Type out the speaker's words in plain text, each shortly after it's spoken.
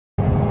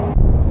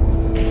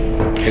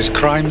His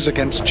crimes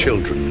against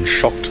children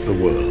shocked the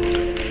world.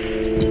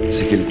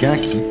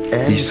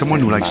 He's someone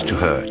who likes to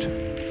hurt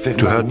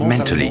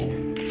mentally,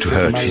 to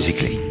hurt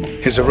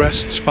physically. His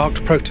arrest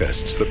sparked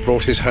protests that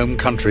brought his home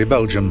country,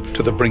 Belgium,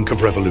 to the brink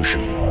of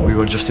revolution. We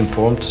were just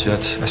informed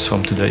that as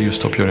from today you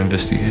stop your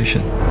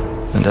investigation.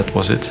 And that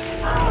was it.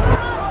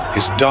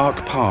 His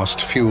dark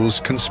past fuels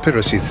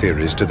conspiracy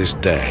theories to this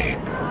day.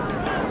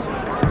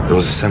 There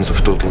was a sense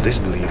of total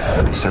disbelief,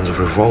 a sense of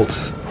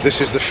revolt.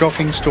 This is the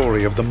shocking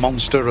story of the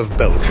monster of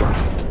Belgium.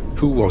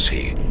 Who was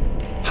he?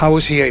 How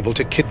was he able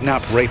to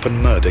kidnap, rape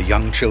and murder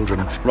young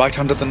children right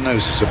under the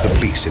noses of the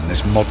police in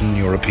this modern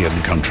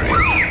European country?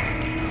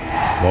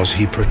 Was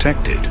he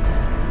protected?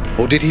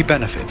 Or did he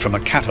benefit from a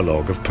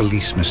catalogue of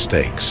police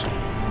mistakes?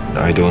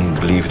 I don't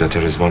believe that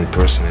there is one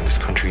person in this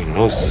country who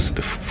knows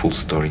the full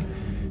story.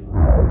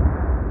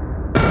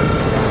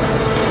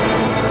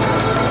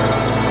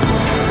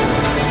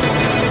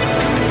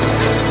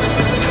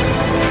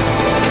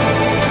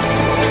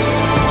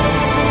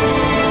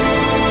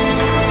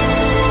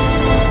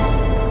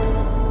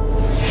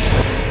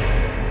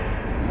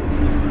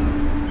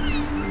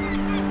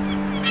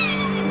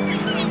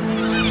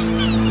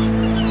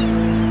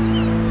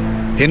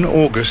 In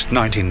August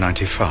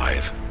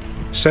 1995,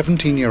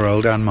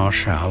 17-year-old Anne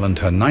Marchal and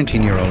her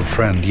 19-year-old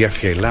friend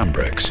Jefje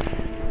Lambrechts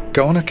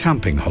go on a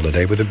camping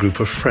holiday with a group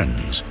of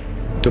friends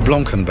to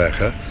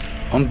Blankenberge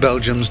on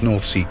Belgium's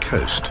North Sea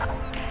coast,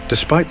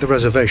 despite the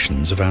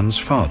reservations of Anne's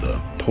father,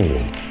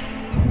 Paul.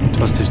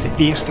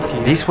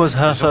 This was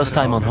her first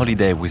time on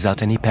holiday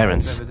without any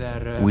parents.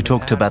 We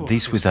talked about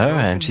this with her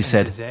and she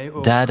said,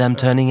 "Dad, I'm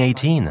turning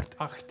 18.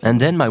 And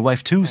then my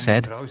wife too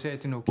said,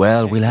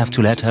 "Well, we'll have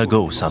to let her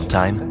go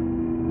sometime."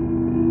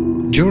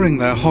 During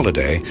their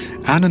holiday,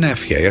 Anne and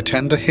Jefje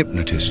attend a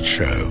hypnotist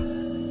show.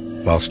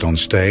 Whilst on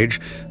stage,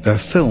 they're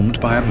filmed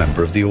by a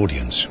member of the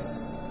audience.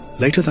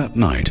 Later that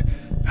night,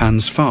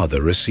 Anne's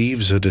father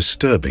receives a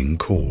disturbing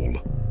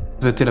call.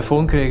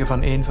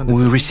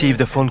 We received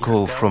a phone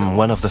call from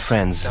one of the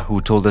friends who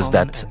told us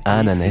that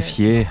Anne and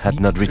Jefje had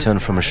not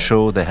returned from a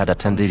show they had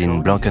attended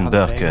in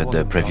Blankenberge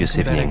the previous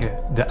evening.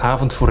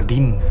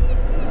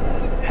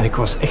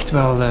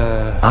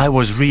 I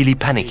was really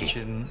panicky,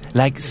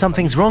 like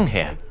something's wrong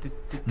here.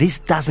 This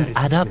doesn't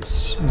add up.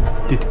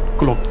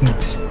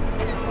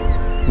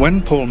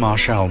 When Paul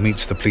Marchal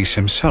meets the police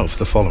himself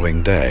the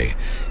following day,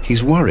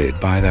 he's worried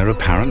by their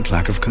apparent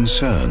lack of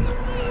concern.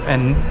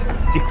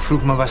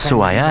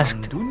 So I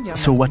asked,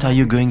 "So what are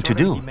you going to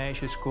do?"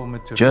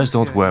 "Just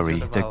don't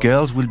worry, the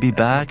girls will be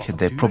back.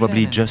 They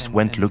probably just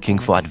went looking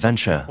for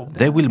adventure.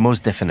 They will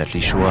most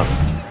definitely show up."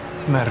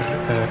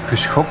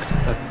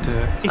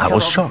 I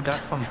was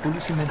shocked.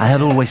 I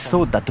had always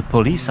thought that the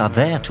police are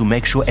there to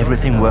make sure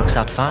everything works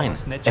out fine,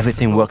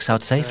 everything works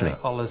out safely.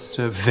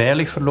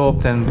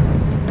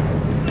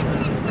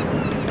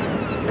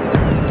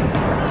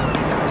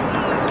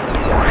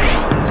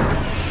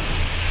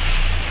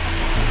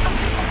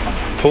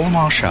 Paul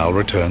Marchal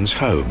returns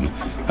home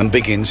and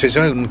begins his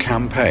own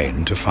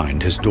campaign to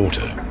find his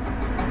daughter.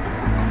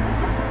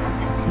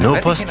 No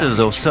posters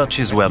or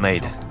searches were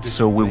made,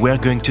 so we were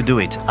going to do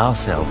it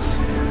ourselves.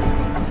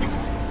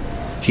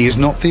 He is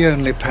not the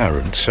only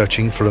parent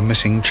searching for a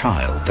missing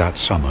child that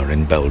summer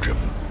in Belgium.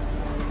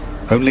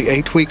 Only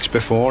 8 weeks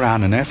before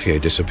Anne and Jefje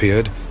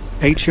disappeared,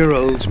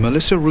 8-year-olds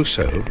Melissa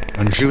Rousseau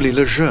and Julie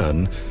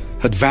Lejeune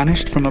had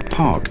vanished from a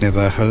park near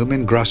their home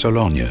in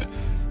Grasse-Ologne,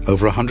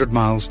 over 100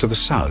 miles to the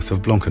south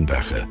of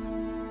Blankenberge.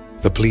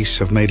 The police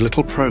have made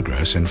little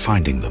progress in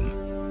finding them.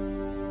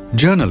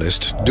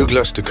 Journalist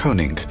Douglas de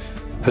Koning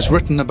has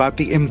written about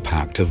the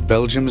impact of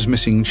Belgium's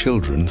missing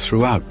children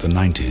throughout the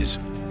 90s.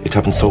 It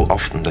happened so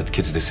often that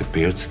kids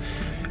disappeared.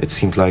 It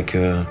seemed like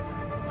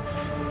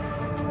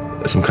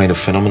some kind of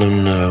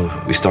phenomenon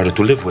we started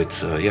to live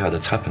with. Yeah,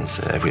 that happens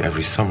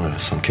every summer.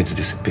 Some kids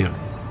disappear.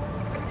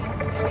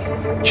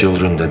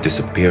 Children that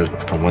disappeared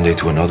from one day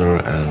to another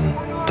and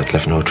that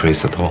left no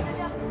trace at all.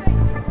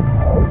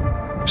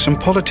 Some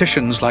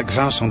politicians like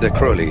Vincent de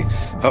Crowley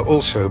are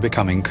also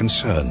becoming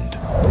concerned.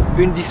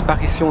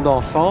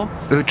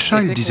 A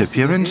child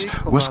disappearance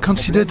was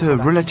considered a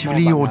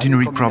relatively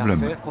ordinary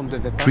problem,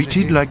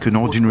 treated like an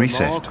ordinary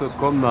theft.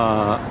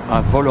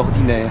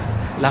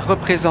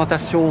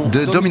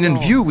 The dominant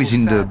view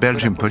within the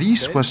Belgian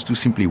police was to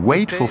simply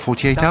wait for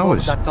 48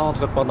 hours,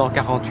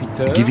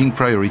 giving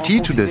priority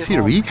to the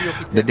theory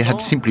that they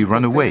had simply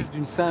run away.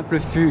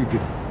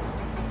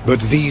 But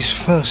these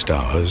first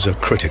hours are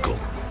critical.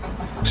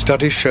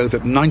 Studies show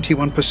that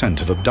 91%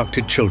 of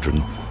abducted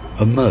children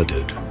are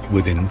murdered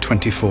within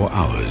 24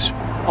 hours.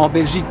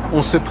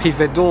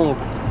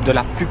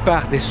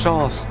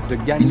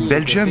 In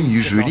Belgium,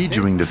 usually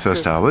during the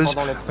first hours,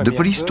 the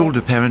police told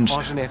the parents,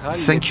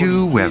 "Thank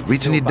you, we have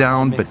written it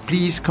down, but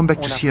please come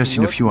back to see us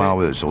in a few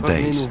hours or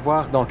days."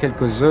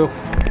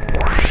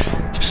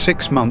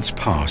 6 months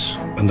pass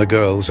and the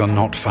girls are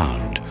not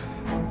found.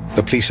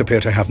 The police appear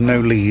to have no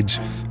leads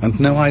and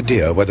no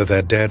idea whether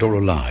they're dead or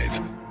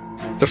alive.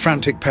 The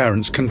frantic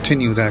parents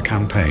continue their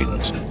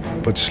campaigns,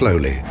 but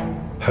slowly,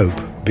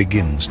 hope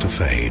begins to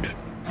fade.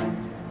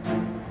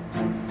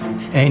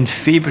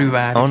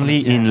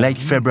 Only in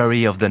late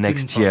February of the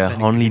next year,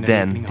 only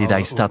then did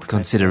I start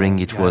considering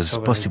it was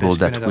possible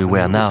that we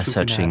were now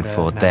searching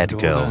for dead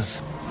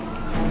girls.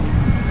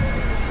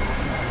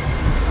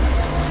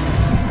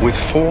 With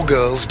 4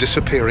 girls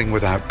disappearing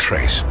without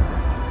trace,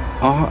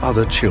 are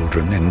other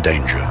children in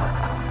danger?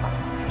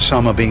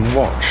 Some are being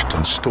watched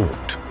and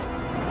stalked.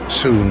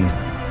 Soon,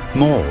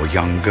 more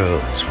young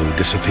girls will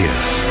disappear.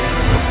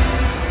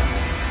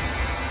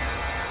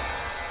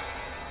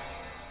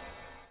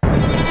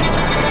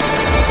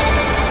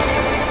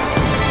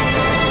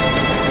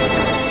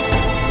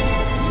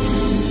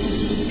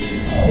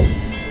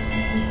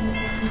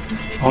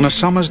 On a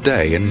summer's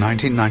day in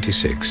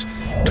 1996,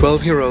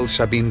 12-year-old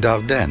Sabine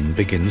Dardenne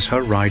begins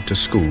her ride to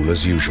school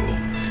as usual.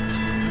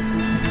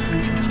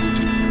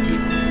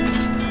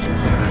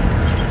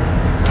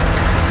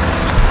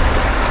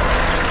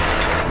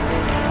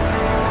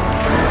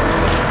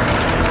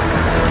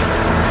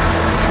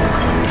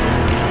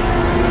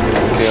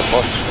 Ok,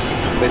 approche.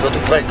 Mets-toi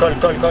tout près, colle,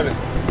 colle, colle.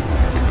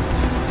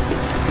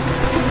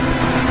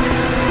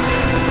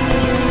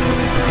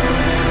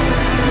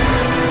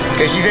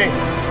 Ok, j'y vais.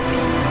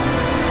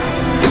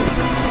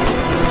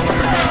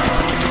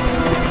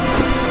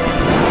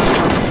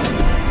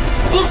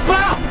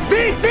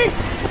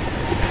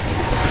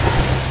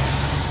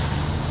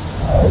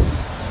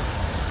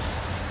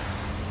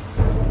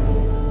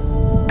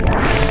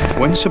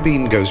 When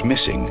Sabine goes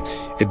missing,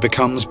 it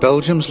becomes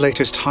Belgium's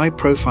latest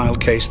high-profile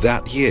case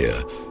that year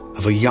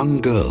of a young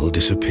girl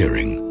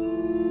disappearing.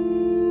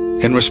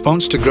 In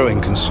response to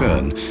growing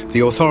concern,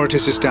 the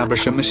authorities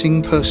establish a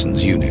missing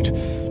persons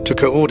unit to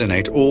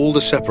coordinate all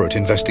the separate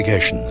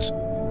investigations.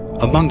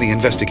 Among the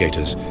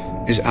investigators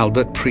is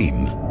Albert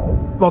Priem.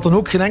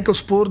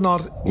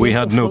 We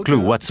had no clue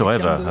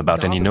whatsoever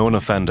about any known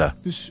offender.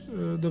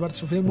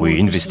 We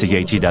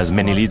investigated as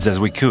many leads as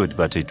we could,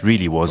 but it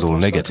really was all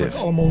negative.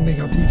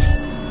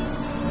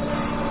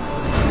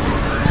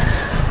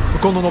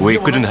 We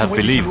couldn't have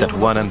believed that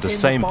one and the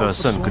same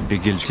person could be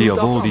guilty of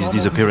all these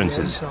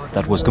disappearances.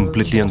 That was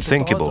completely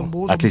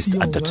unthinkable, at least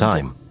at the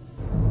time.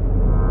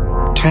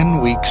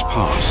 10 weeks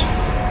pass,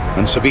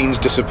 and Sabine's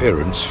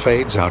disappearance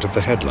fades out of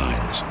the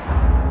headlines.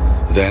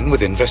 Then,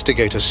 with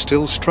investigators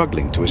still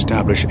struggling to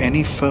establish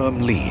any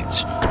firm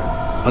leads,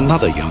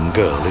 another young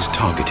girl is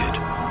targeted.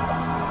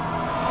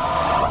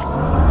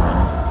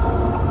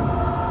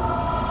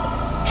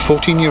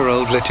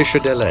 14-year-old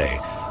Laetitia Delay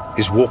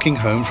is walking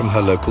home from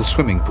her local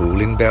swimming pool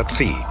in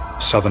Bertry,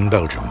 southern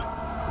Belgium.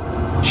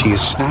 She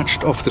is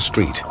snatched off the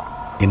street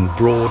in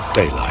broad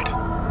daylight.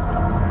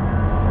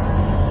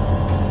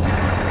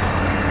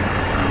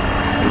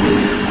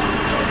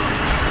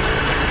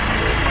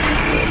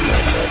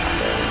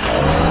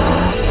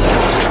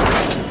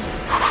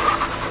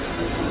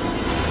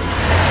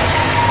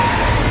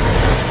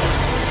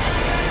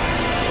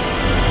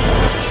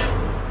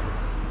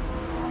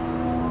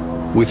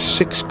 With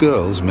 6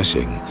 girls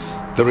missing,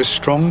 there is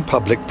strong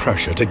public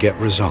pressure to get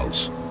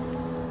results.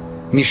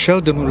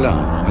 Michel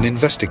Demoulin, an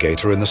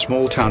investigator in the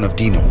small town of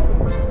Dinan,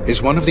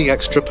 is one of the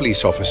extra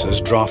police officers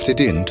drafted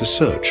in to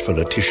search for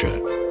Laetitia.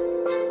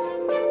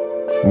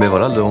 Well,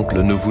 on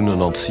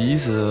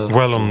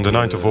the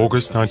 9th of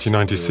August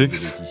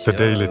 1996, the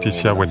day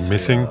Laetitia went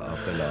missing,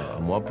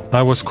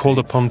 I was called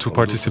upon to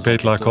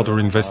participate like other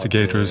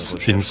investigators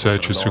in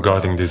searches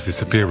regarding this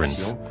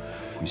disappearance,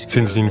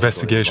 since the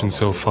investigation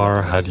so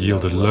far had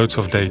yielded loads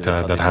of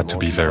data that had to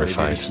be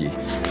verified.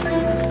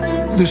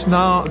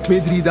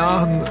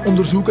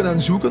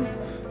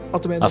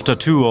 After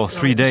 2 or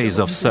 3 days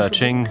of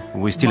searching,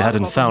 we still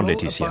hadn't found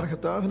Laetitia,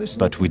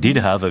 but we did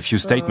have a few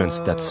statements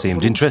that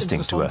seemed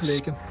interesting to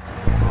us.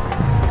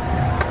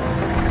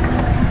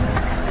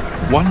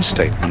 One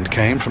statement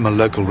came from a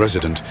local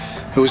resident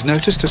who has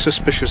noticed a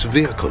suspicious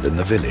vehicle in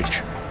the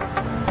village.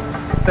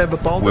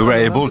 We were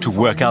able to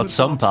work out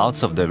some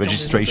parts of the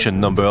registration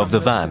number of the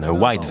van, a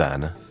white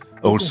van,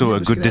 also a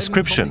good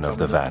description of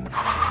the van.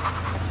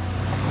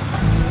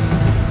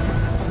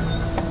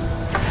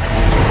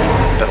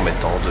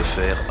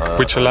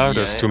 Which allowed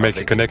us to make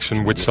a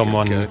connection with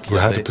someone who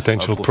had a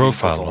potential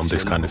profile on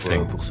this kind of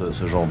thing.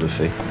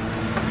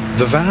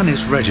 The van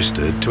is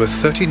registered to a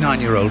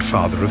 39-year-old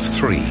father of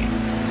 3,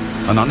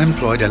 an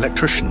unemployed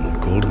electrician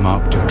called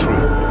Marc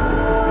Dutroux.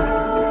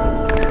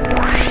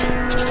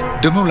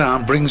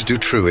 Demoulin brings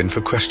Dutroux in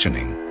for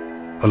questioning,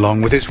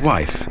 along with his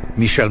wife,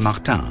 Michel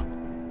Martin,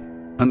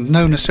 and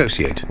known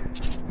associate,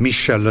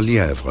 Michel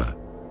Lelièvre.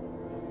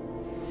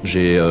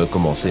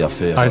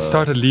 I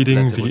started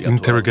leading the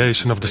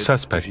interrogation of the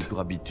suspect.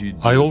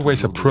 I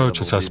always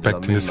approach a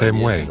suspect in the same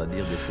way,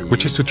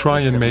 which is to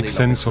try and make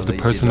sense of the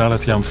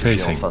personality I'm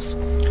facing.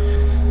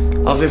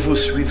 Avez-vous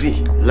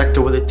suivi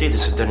l'actualité de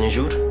ces derniers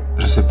jours?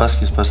 Je sais pas ce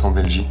qui se passe en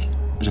Belgique.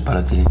 J'ai pas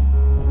la télé.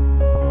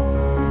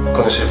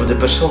 Connaissez-vous des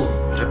personnes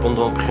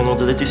répondant au prénom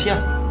de Laetitia?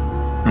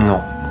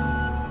 Non.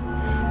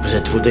 Vous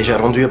êtes-vous déjà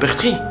rendu à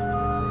Bertry?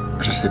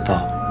 Je sais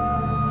pas.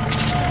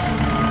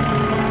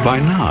 By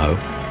now,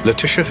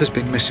 Laetitia has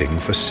been missing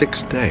for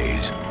 6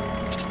 days.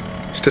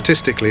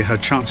 Statistically, her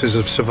chances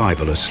of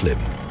survival are slim.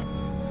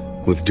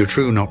 With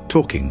Dutroux not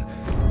talking,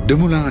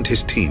 Dumoulin and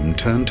his team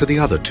turned to the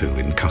other two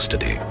in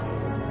custody.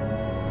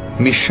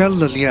 Michel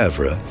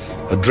Lelièvre,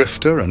 a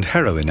drifter and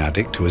heroin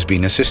addict who has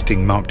been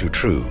assisting Marc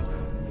Dutroux,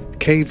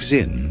 caves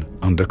in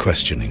under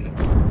questioning.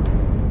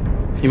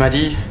 Il m'a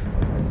dit,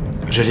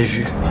 je l'ai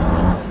vu.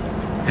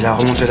 Il a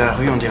remonté la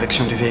rue en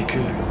direction du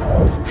véhicule.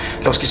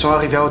 Lorsqu'ils sont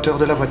arrivés à hauteur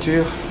de la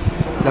voiture,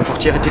 la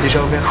portière était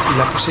déjà ouverte. Il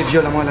l'a poussé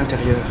violemment à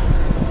l'intérieur.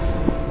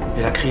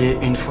 Il a crié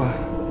une fois.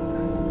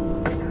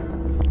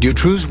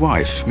 Dutroux's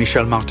wife,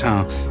 Michelle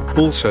Martin,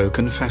 also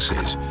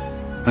confesses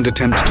and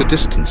attempts to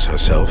distance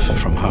herself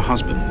from her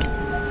husband.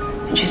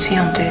 Je suis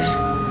honteuse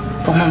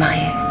pour mon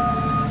mari.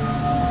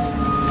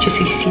 Je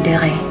suis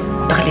sidérée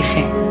par les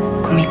faits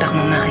commis par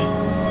mon mari.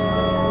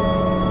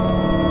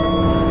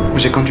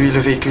 J'ai conduit le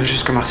véhicule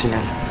jusqu'à Marcinelle.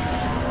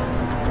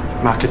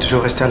 Marc est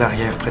toujours resté à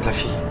l'arrière, près de la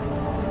fille.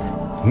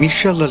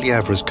 Michel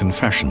Lelièvre's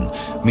confession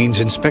means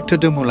Inspector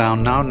Dumoulin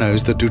now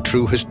knows that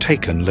Dutroux has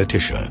taken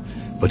Laetitia,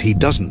 but he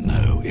doesn't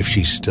know if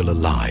she's still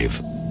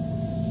alive.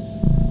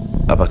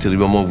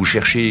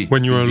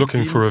 When you are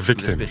looking for a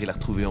victim,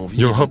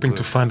 you're hoping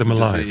to find them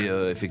alive,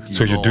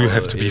 so you do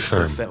have to be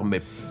firm.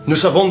 Nous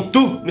savons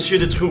tout, Monsieur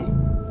Dutroux.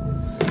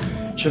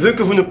 Je veux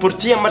que vous nous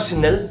portiez à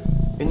Marcinelle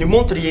et nous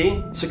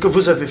montriez ce que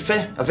vous avez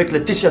fait avec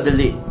Laetitia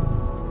Delay.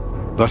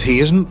 But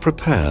he isn't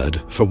prepared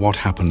for what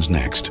happens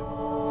next.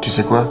 Tu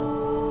sais quoi?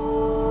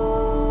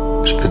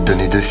 Je peux te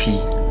donner 2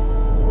 filles.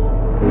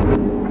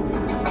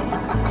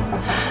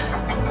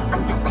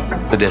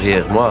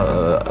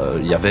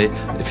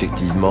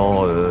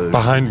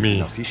 Behind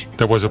me,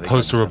 there was a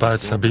poster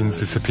about Sabine's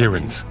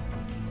disappearance.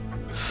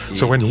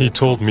 So when he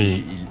told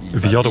me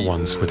the other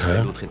one's with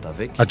her,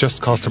 I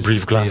just cast a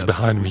brief glance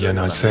behind me and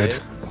I said,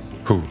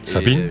 "Who,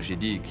 Sabine?"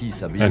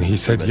 And he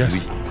said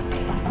yes.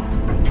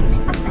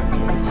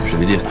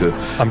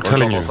 I'm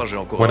telling you,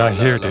 when I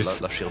hear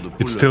this,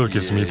 it still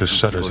gives me the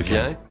shudders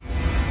again.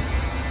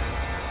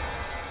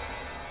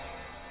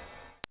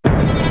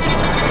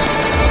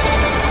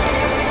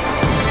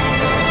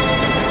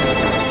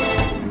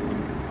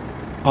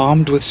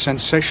 Armed with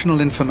sensational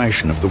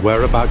information of the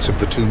whereabouts of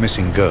the 2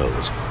 missing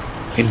girls,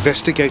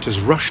 investigators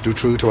rush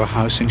Dutroux to a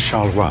house in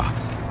Charleroi,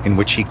 in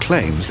which he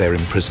claims they're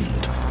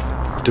imprisoned.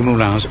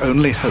 Dumoulin's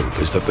only hope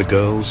is that the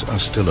girls are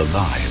still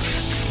alive.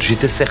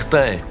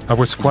 I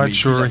was quite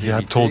sure he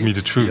had told me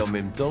the truth,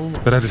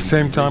 but at the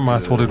same time I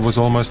thought it was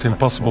almost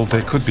impossible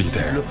they could be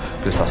there.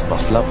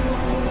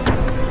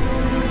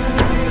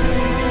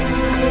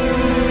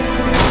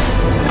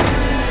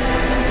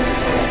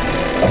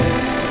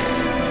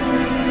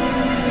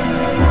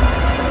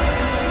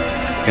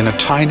 In a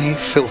tiny,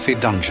 filthy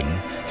dungeon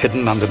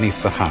hidden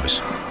underneath the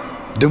house,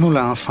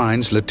 Dumoulin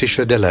finds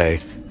Laetitia Delay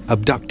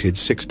abducted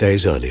 6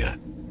 days earlier.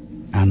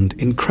 And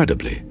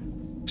incredibly,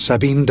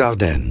 Sabine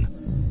Dardenne,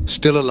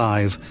 still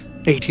alive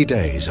 80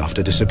 days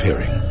after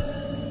disappearing.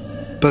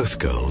 Both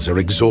girls are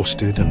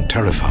exhausted and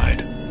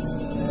terrified.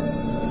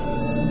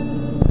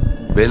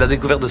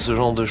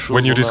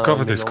 When you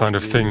discover this kind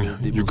of thing,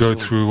 you go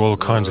through all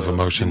kinds of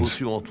emotions.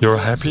 You're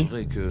happy,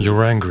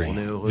 you're angry,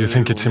 you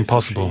think it's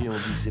impossible,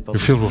 you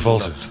feel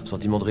revolted.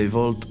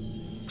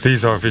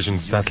 These are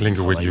visions that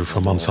linger with you for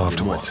months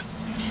afterwards.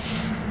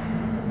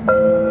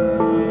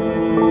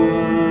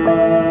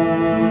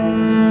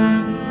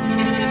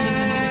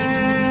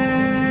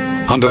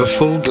 Under the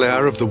full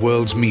glare of the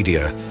world's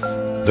media,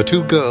 the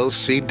 2 girls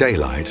see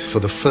daylight for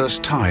the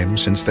first time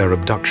since their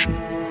abduction.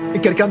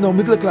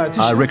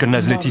 I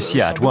recognized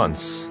Laetitia at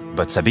once,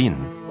 but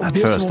Sabine, at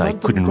first I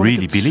couldn't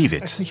really believe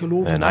it,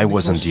 and I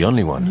wasn't the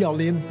only one.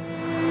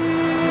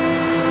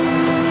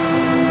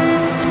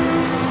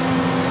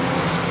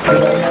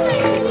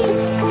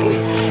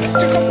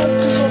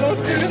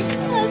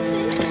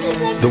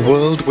 The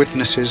world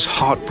witnesses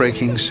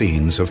heartbreaking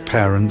scenes of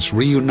parents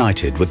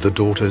reunited with the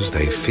daughters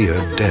they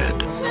feared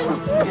dead.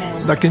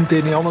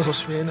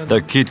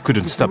 The kid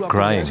couldn't stop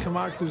crying.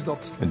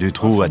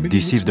 Dutroux had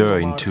deceived her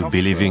into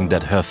believing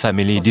that her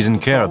family didn't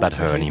care about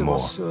her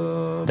anymore,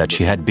 that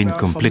she had been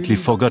completely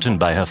forgotten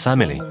by her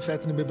family,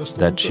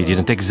 that she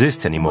didn't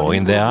exist anymore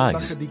in their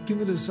eyes.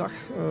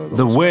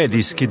 The way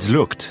these kids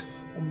looked,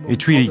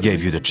 it really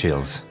gave you the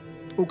chills,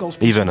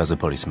 even as a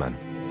policeman.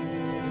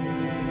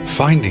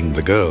 Finding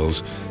the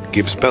girls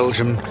gives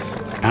Belgium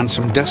and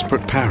some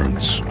desperate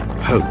parents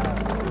hope.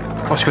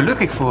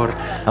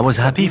 I was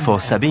happy for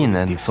Sabine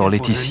and for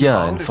Laetitia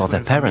and for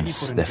their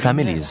parents, their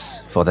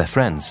families, for their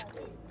friends.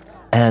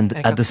 And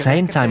at the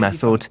same time I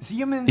thought,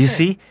 you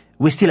see,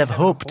 we still have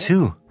hope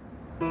too.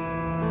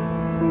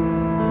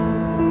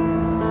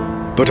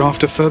 But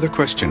after further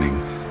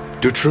questioning,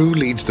 Dutroux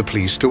leads the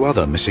police to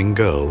other missing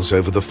girls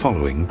over the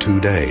following 2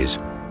 days.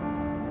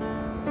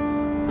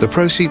 The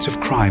proceeds of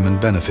crime and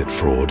benefit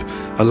fraud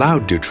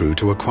allowed Dutroux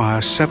to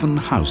acquire 7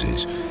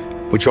 houses,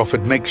 which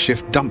offered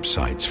makeshift dump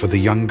sites for the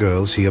young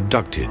girls he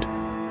abducted.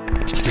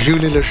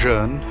 Julie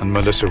Lejeune and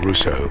Melissa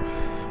Rousseau,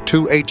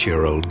 2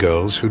 8-year-old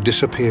girls who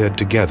disappeared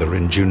together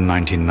in June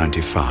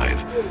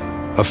 1995,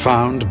 are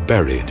found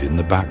buried in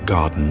the back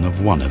garden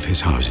of one of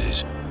his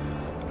houses.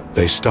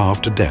 They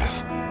starved to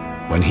death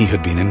when he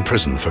had been in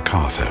prison for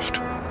car theft.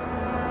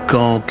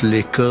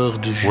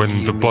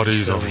 When the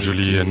bodies of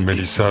Julie and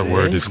Melissa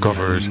were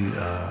discovered,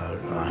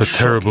 a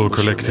terrible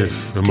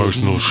collective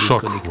emotional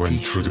shock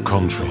went through the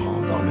country.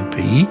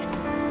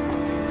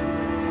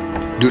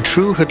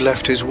 Dutroux had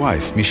left his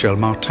wife, Michelle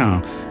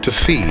Martin, to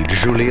feed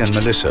Julie and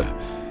Melissa,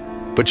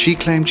 but she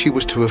claimed she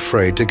was too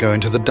afraid to go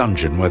into the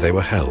dungeon where they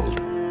were held.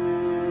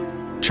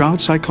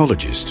 Child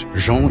psychologist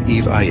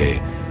Jean-Yves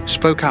Ayer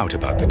spoke out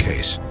about the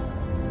case.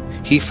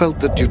 He felt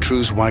that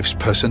Dutroux's wife's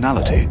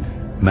personality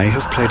may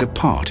have played a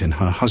part in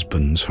her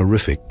husband's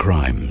horrific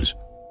crimes.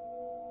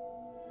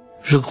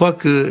 I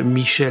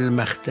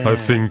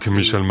think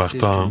Michelle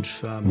Martin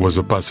was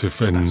a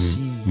passive and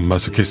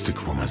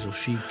masochistic woman,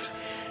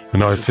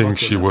 and I think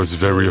she was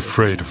very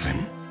afraid of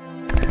him.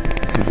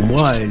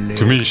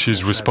 To me,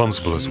 she's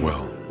responsible as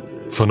well,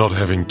 for not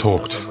having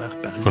talked,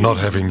 for not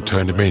having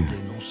turned him in.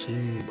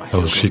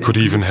 Well, she could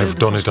even have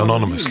done it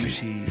anonymously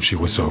if she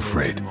was so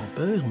afraid,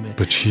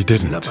 but she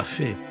didn't.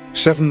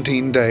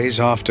 17 days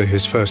after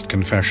his first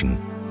confession,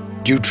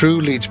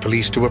 Dutroux leads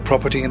police to a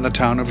property in the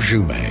town of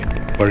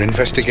Jumet, where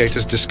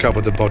investigators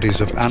discover the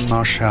bodies of Anne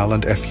Marchal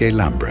and Effier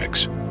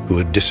Lambrex, who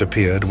had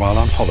disappeared while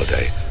on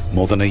holiday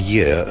more than a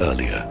year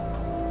earlier.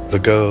 The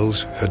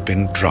girls had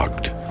been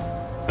drugged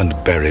and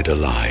buried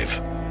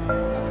alive.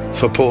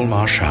 For Paul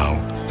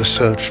Marchal, the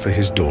search for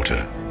his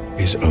daughter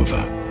is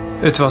over.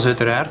 It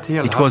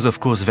was, of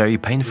course, very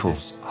painful.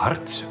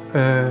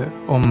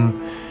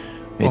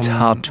 It's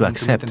hard to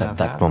accept at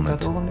that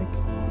moment.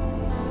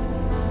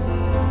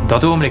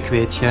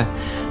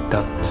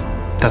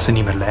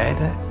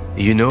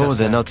 You know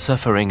they're not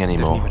suffering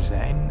anymore.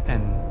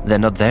 They're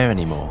not there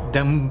anymore.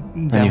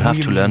 And you have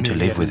to learn to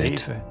live with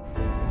it.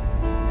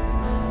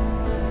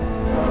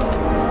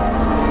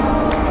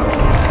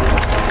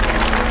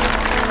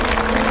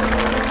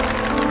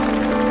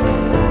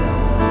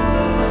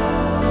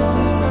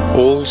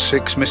 All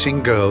 6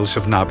 missing girls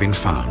have now been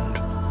found.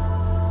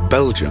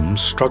 Belgium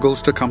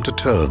struggles to come to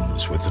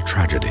terms with the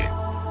tragedy.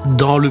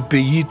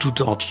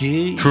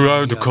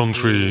 Throughout the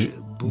country,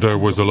 there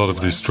was a lot of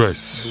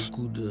distress,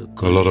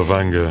 a lot of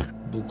anger,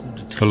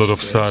 a lot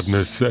of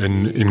sadness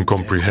and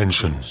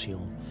incomprehension.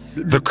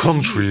 The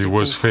country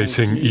was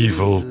facing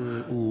evil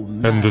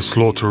and the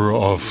slaughter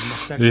of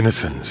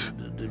innocents.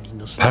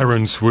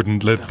 Parents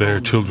wouldn't let their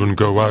children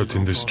go out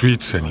in the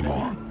streets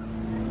anymore.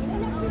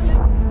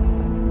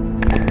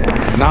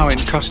 Now in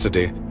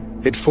custody,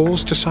 it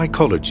falls to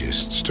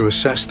psychologists to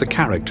assess the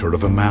character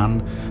of a man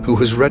who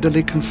has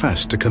readily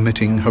confessed to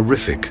committing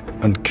horrific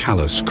and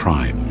callous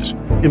crimes.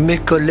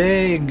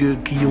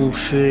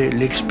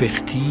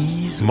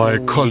 My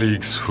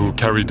colleagues who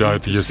carried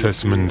out the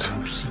assessment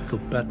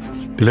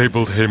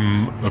labeled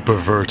him a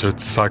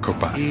perverted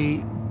psychopath,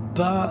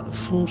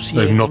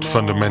 and not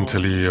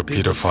fundamentally a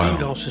pedophile,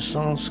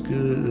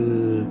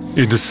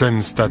 in the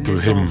sense that to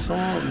him,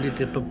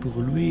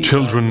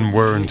 children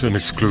weren't an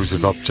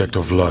exclusive object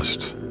of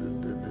lust.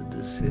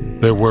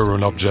 They were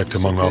an object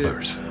among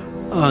others.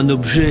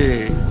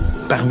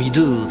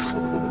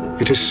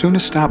 It is soon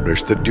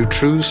established that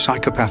Dutroux's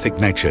psychopathic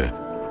nature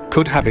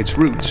could have its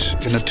roots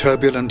in a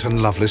turbulent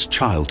and loveless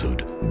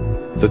childhood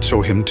that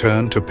saw him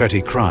turn to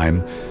petty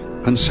crime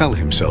and sell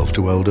himself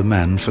to older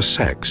men for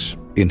sex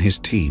in his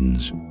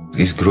teens.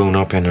 He's grown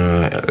up in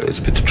a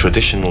bit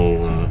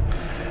traditional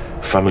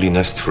family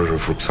nest for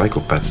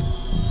psychopaths.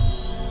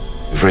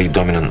 Very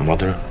dominant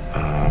mother,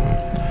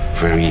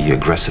 very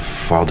aggressive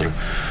father,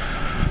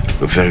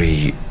 a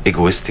very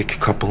egoistic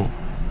couple,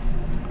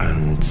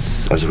 and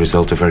as a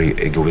result, a very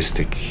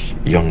egoistic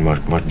young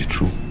Marc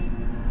Dutroux.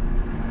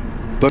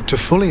 But to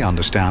fully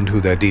understand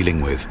who they're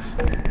dealing with,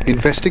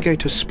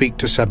 investigators speak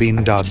to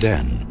Sabine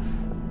Dardenne,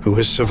 who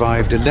has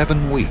survived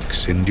 11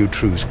 weeks in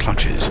Dutroux's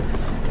clutches.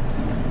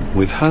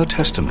 With her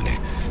testimony,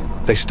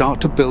 they start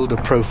to build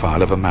a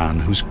profile of a man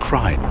whose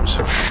crimes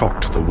have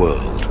shocked the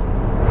world.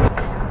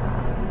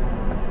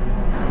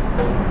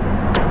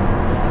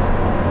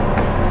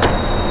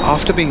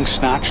 After being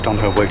snatched on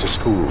her way to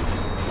school,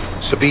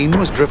 Sabine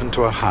was driven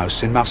to a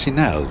house in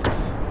Marcinelle,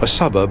 a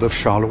suburb of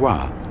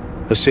Charleroi,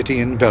 a city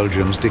in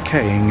Belgium's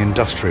decaying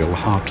industrial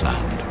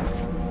heartland.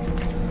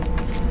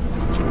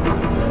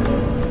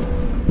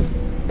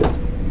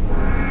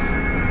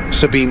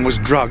 Sabine was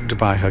drugged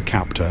by her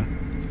captor,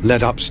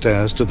 led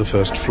upstairs to the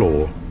first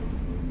floor,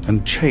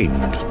 and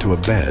chained to a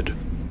bed.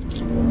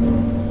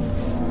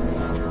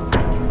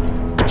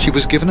 She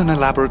was given an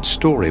elaborate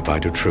story by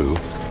Dutroux,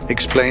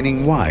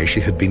 explaining why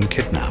she had been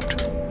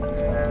kidnapped.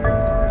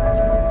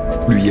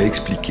 He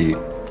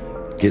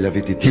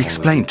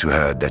explained to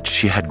her that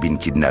she had been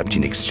kidnapped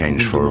in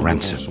exchange for a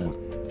ransom,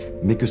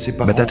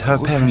 but that her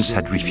parents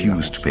had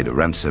refused to pay the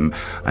ransom,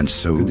 and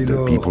so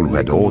the people who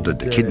had ordered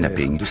the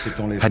kidnapping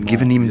had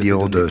given him the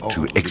order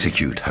to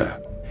execute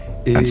her.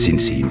 And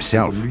since he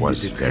himself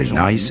was very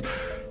nice,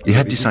 he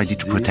had decided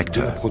to protect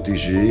her.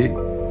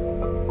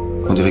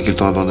 On dirait qu'ils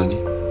t'ont abandonné.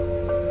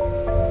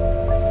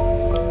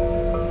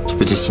 Tu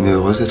peux t'estimer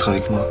heureuse d'être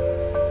avec moi.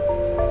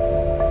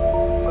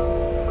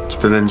 Tu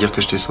peux même dire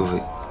que je t'ai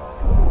sauvée.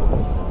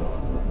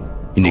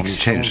 In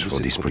exchange for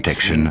this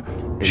protection,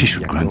 she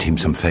should grant him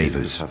some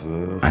favors,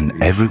 and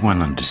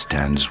everyone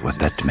understands what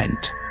that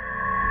meant.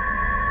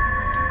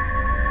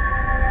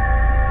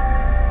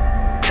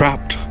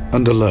 Trapped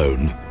and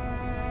alone,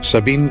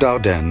 Sabine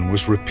Dardenne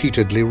was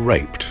repeatedly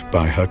raped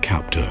by her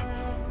captor,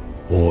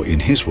 or in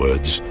his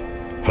words,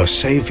 her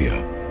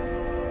savior.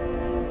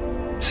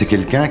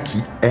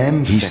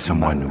 He's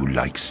someone who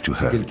likes to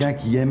hurt.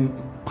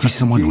 He's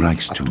someone who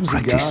likes to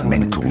practice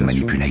mental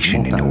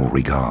manipulation in all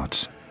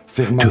regards.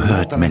 To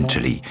hurt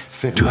mentally,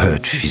 to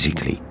hurt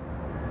physically.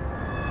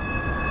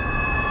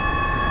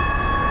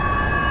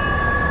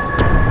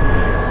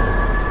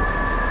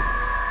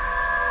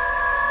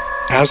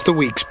 As the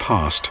weeks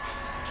passed,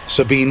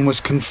 Sabine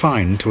was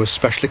confined to a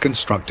specially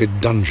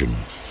constructed dungeon,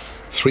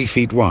 3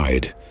 feet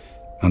wide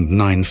and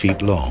 9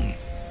 feet long.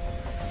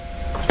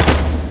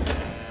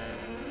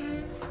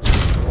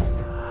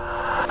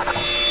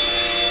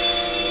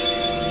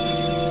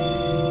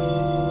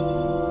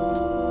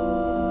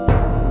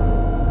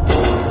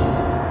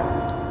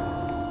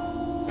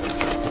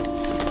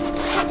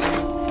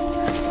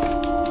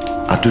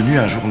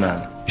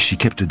 She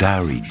kept a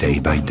diary day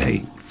by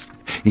day,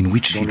 in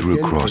which she drew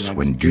a cross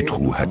when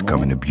Dutroux had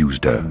come and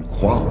abused her.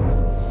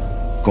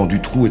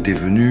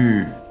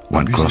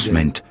 One cross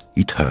meant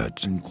it hurt.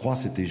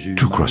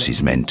 2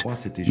 crosses meant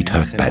it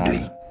hurt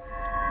badly.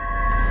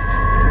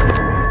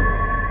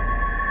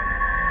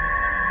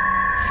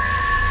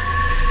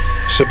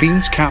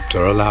 Sabine's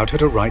captor allowed her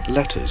to write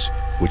letters,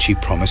 which he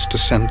promised to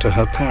send to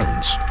her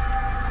parents.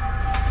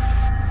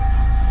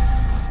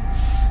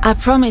 I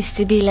promise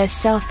to be less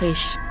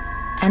selfish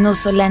and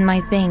also lend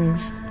my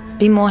things,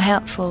 be more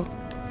helpful,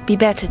 be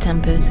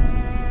better-tempered.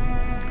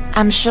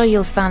 I'm sure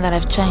you'll find that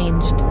I've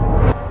changed.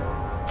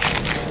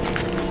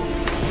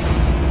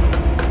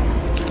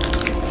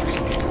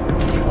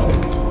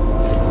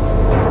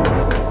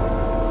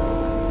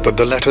 But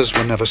the letters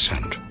were never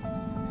sent.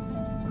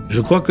 I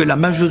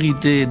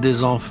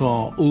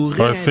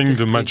think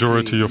the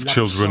majority of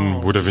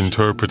children would have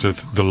interpreted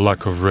the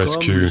lack of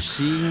rescue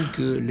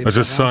as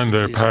a sign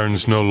their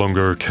parents no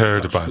longer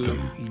cared about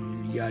them,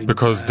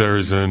 because there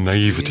is a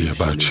naivety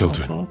about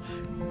children.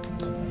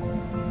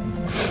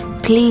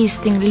 Please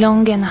think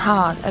long and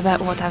hard about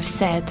what I've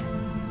said.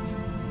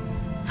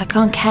 I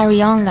can't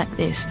carry on like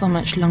this for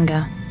much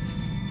longer.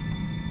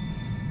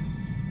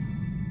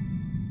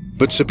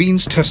 But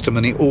Sabine's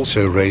testimony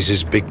also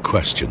raises big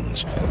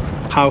questions.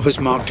 How has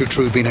Marc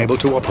Dutroux been able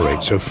to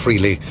operate so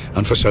freely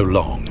and for so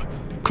long?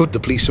 Could the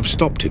police have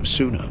stopped him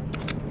sooner?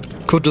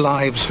 Could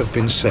lives have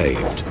been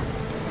saved?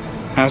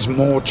 As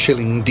more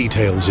chilling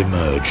details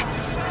emerge,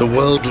 the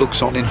world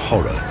looks on in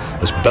horror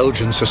as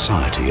Belgian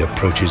society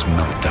approaches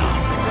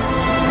meltdown.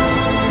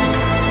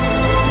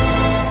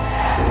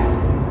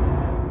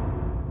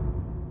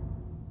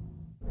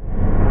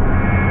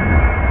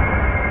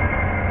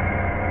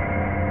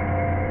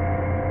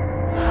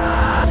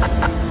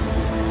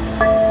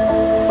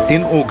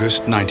 In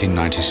August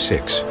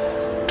 1996,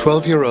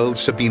 12-year-old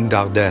Sabine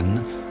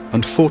Dardenne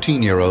and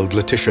 14-year-old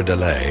Laetitia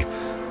Delay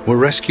were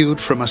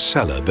rescued from a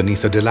cellar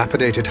beneath a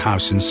dilapidated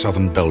house in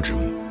southern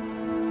Belgium.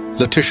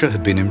 Laetitia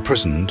had been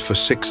imprisoned for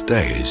 6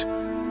 days,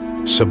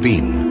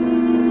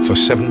 Sabine for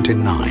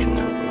 79.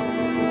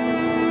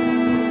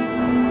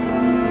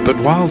 But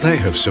while they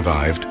have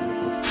survived,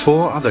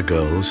 4 other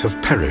girls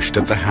have perished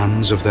at the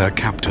hands of their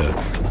captor,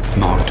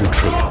 Marc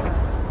Dutroux.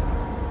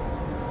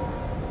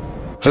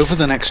 Over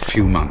the next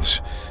few months,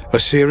 a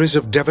series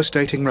of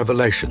devastating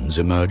revelations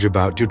emerge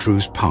about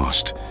Dutroux's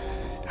past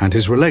and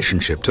his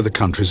relationship to the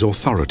country's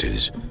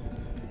authorities.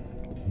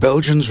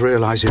 Belgians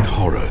realize in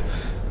horror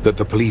that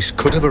the police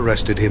could have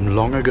arrested him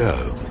long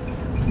ago,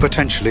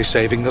 potentially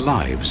saving the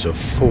lives of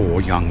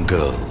 4 young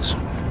girls.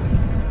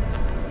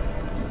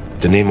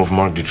 The name of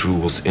Marc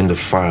Dutroux was in the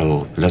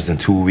file less than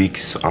 2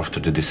 weeks after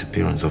the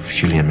disappearance of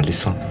Julie and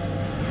Melissa.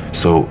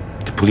 So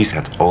the police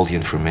had all the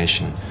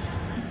information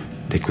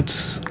they could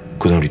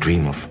only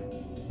dream of.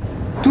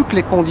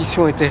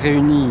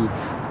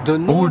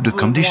 All the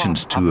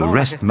conditions to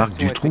arrest Marc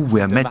Dutroux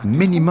were met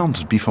many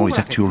months before his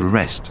actual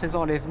arrest.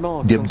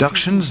 The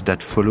abductions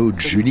that followed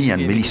Julie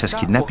and Melissa's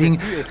kidnapping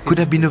could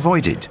have been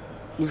avoided.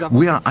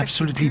 We are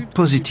absolutely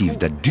positive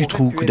that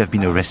Dutroux could have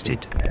been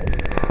arrested.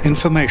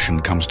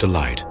 Information comes to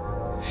light.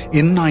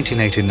 In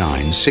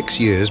 1989, 6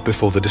 years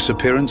before the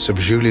disappearance of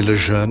Julie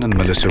Lejeune and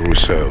Melissa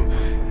Rousseau,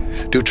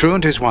 Dutroux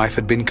and his wife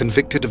had been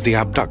convicted of the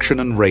abduction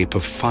and rape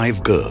of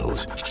 5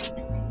 girls.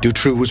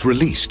 Dutroux was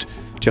released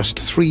just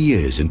 3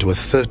 years into a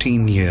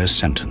 13-year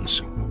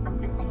sentence.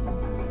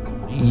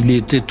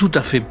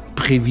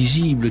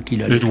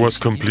 It was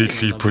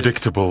completely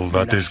predictable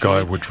that this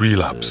guy would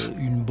relapse.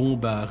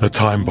 A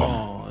time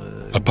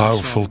bomb, a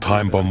powerful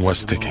time bomb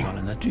was ticking.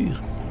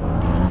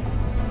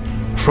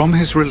 From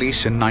his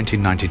release in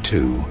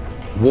 1992,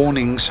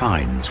 warning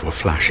signs were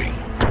flashing.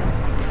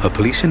 A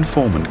police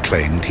informant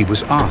claimed he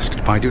was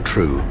asked by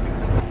Dutroux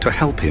to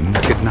help him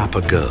kidnap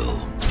a girl.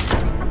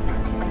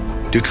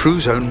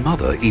 Dutroux's own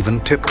mother even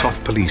tipped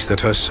off police that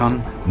her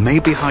son may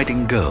be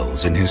hiding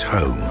girls in his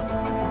home.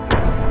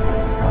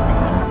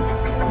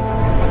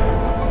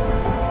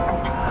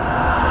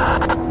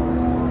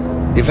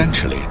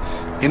 Eventually,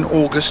 in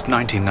August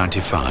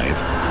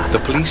 1995, the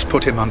police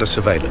put him under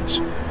surveillance,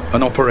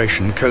 an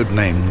operation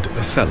codenamed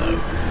Othello.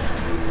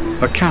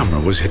 A camera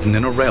was hidden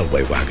in a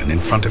railway wagon in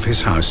front of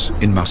his house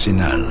in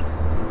Marcinelle.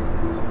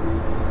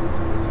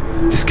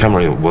 This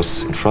camera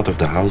was in front of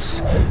the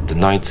house the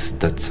night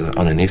that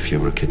Anne and Efje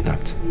were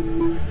kidnapped.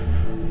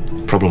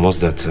 The problem was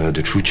that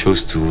Dutroux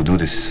chose to do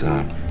this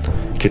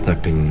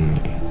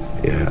kidnapping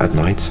at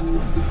night,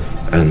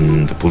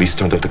 and the police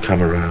turned off the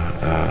camera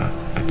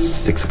at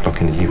 6 o'clock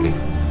in the evening.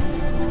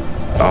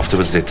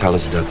 Afterwards, they tell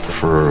us that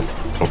for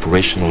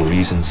operational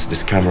reasons,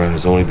 this camera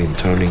has only been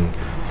turning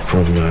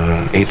from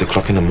 8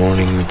 o'clock in the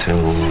morning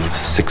till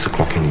 6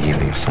 o'clock in the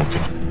evening or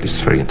something. This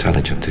is very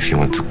intelligent if you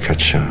want to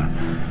catch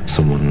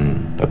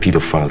someone, a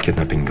pedophile,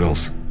 kidnapping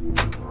girls.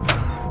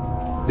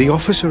 The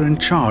officer in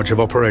charge of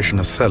Operation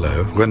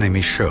Othello, René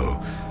Michaud,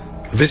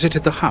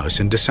 visited the house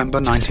in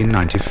December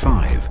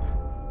 1995.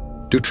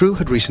 Dutroux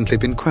had recently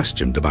been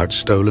questioned about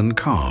stolen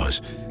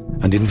cars,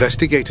 and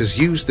investigators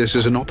used this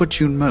as an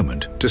opportune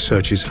moment to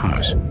search his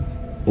house.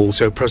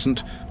 Also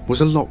present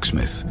was a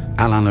locksmith,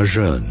 Alain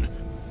Lejeune,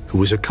 who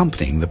was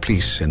accompanying the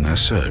police in their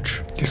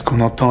search. Qu'est-ce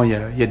qu'on entend?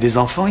 Il y a des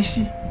enfants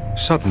ici?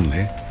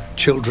 Suddenly,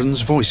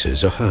 children's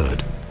voices are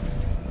heard.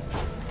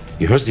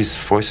 You heard these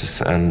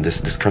voices and this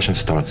discussion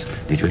starts.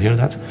 Did you hear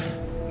that?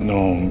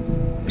 Non,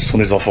 ce sont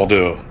des enfants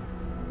dehors.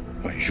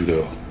 Ouais, ils jouent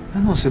dehors. Ah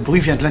non, ce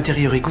bruit vient de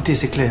l'intérieur. Écoutez,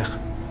 c'est clair.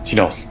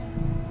 Silence.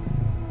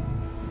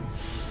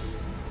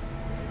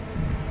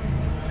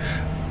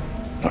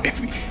 Non, et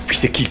puis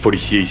c'est qui le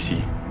policier ici?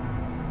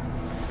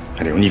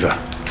 Allez, on y va.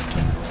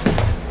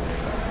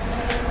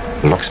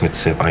 The locksmith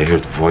said, I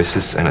heard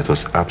voices and it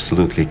was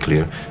absolutely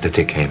clear that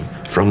they came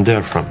from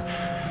there, from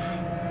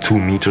 2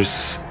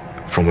 meters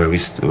from where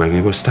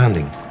we were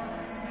standing.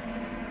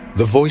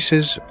 The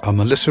voices are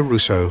Melissa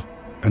Rousseau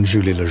and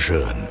Julie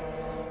Lejeune.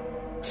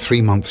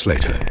 3 months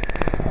later,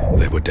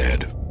 they were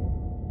dead.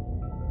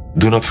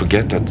 Do not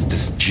forget that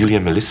this Julie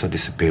and Melissa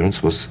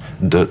disappearance was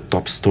the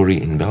top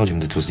story in Belgium.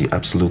 That was the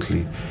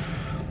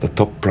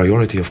top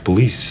priority of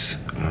police,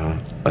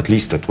 at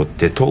least that's what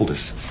they told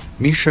us.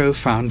 Michaud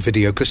found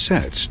video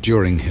cassettes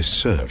during his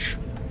search.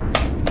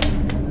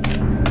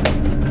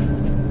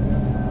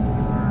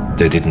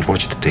 They didn't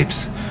watch the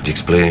tapes. The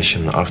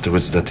explanation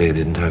afterwards that they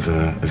didn't have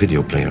a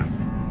video player.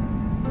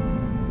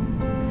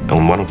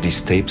 On one of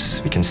these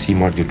tapes, we can see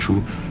Marc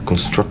Dutroux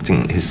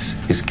constructing his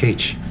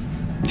cage.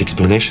 The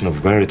explanation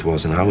of where it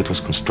was and how it was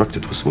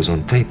constructed was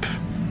on tape.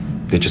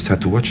 They just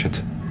had to watch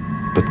it,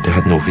 but they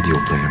had no video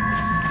player.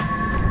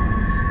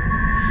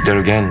 There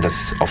again,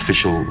 that's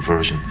official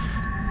version.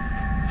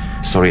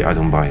 Sorry, I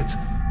don't buy it.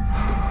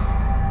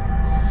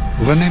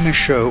 René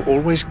Michaud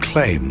always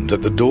claimed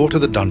that the door to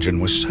the dungeon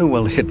was so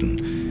well hidden,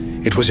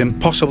 it was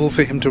impossible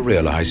for him to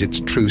realize its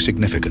true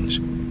significance.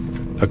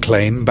 A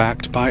claim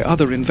backed by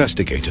other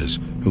investigators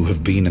who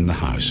have been in the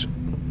house.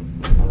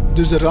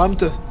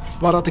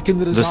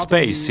 The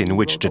space in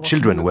which the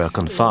children were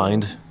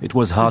confined, it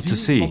was hard to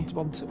see,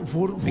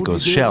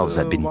 because shelves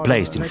had been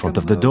placed in front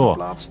of the door.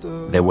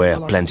 There were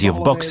plenty of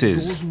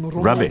boxes,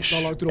 rubbish,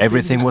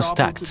 everything was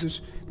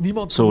stacked.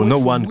 So no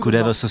one could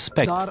ever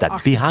suspect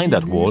that behind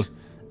that wall,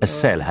 a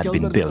cell had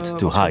been built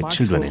to hide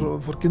children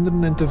in.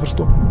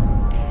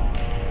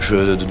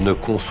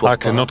 I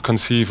cannot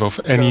conceive of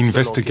any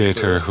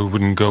investigator who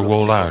wouldn't go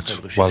all out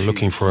while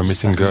looking for a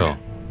missing girl.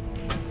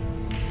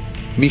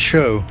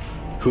 Michaud,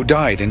 who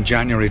died in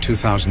January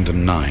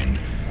 2009,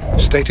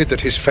 stated that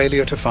his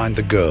failure to find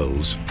the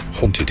girls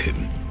haunted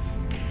him.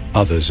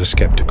 Others are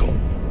skeptical.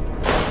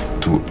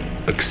 To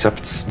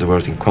accept the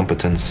word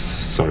incompetence,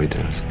 sorry,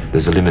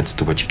 there's a limit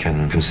to what you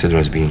can consider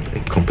as being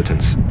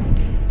incompetence.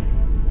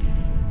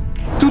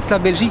 Toute la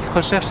Belgique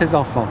recherche ses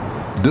enfants.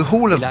 The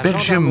whole of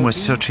Belgium was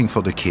searching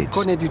for the kids.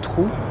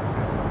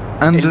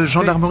 And the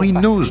gendarmerie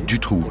knows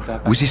Dutroux,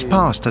 with his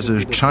past as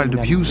a child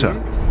abuser.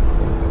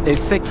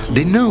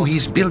 They know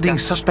he's building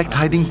suspect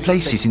hiding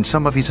places in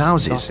some of his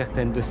houses.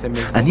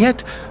 And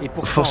yet,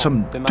 for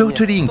some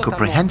totally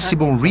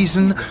incomprehensible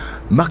reason,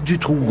 Marc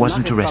Dutroux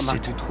wasn't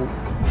arrested.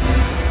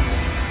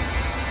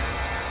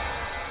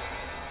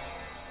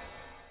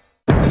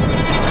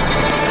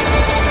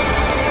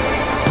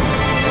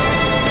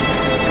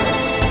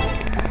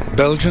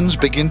 Belgians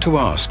begin to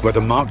ask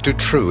whether Marc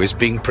Dutroux is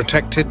being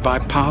protected by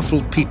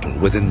powerful people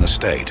within the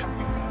state.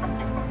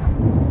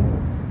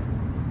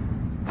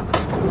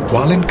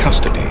 While in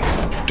custody,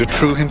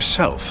 Dutroux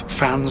himself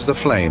fans the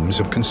flames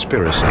of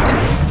conspiracy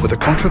with a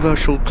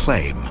controversial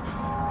claim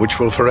which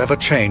will forever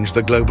change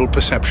the global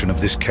perception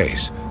of this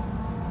case.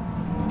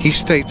 He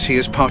states he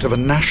is part of a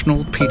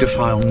national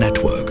paedophile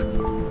network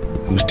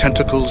whose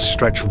tentacles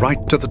stretch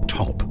right to the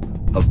top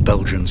of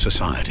Belgian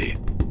society.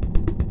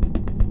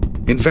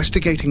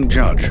 Investigating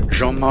judge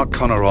Jean-Marc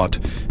Connerot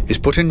is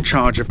put in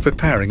charge of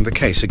preparing the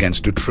case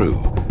against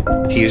Dutroux.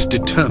 He is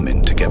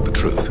determined to get the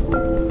truth.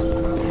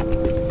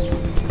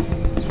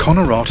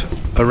 Connerot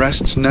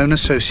arrests known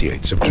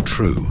associates of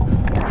Dutroux.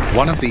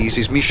 One of these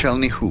is Michel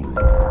Nihoul,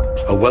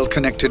 a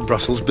well-connected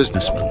Brussels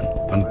businessman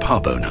and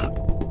pub owner.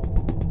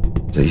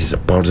 He's a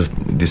part of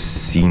this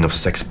scene of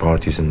sex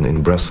parties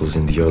in Brussels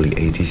in the early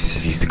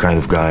 80s. He's the kind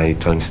of guy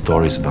telling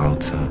stories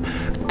about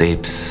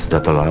tapes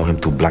that allow him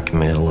to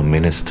blackmail a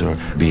minister,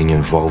 being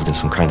involved in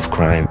some kind of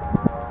crime.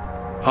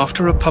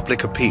 After a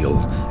public appeal,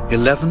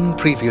 11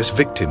 previous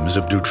victims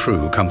of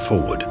Dutroux come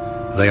forward.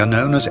 They are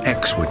known as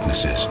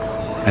ex-witnesses,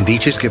 and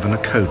each is given a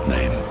code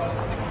name.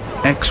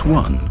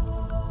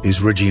 X1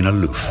 is Regina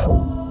Louf.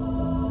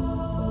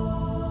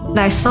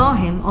 I saw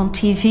him on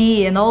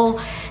TV and all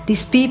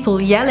these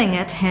people yelling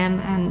at him,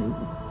 and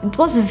it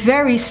was a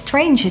very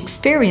strange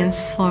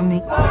experience for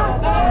me.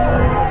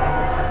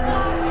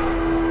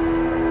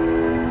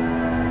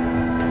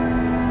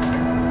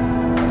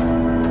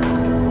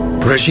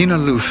 Regina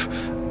Louf,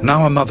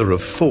 now a mother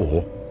of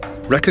 4,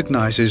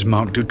 recognizes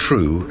Marc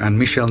Dutroux and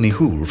Michel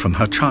Nihoul from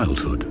her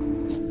childhood.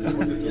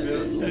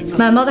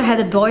 My mother had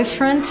a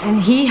boyfriend,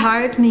 and he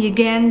hired me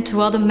again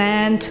to other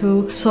men,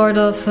 to sort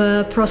of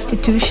a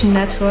prostitution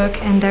network,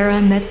 and there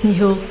I met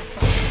Nihoul.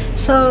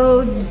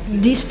 So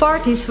these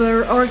parties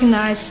were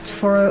organized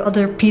for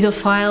other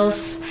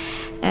pedophiles,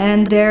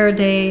 and there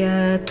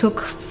they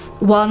took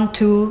 1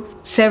 to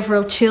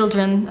several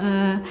children,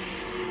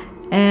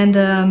 and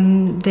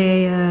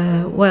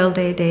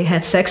they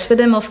had sex with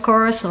them, of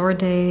course, or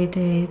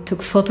they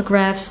took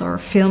photographs or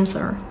films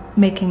or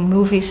making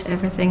movies,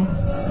 everything.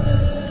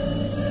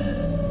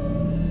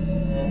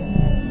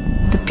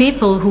 The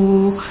people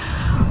who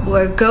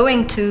were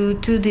going to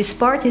these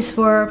parties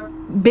were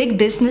big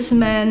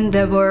businessmen.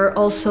 There were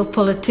also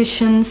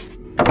politicians.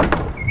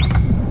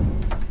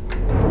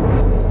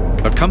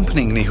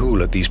 Accompanying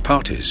Nihoul at these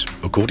parties,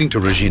 according to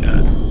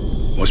Regina,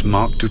 was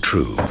Marc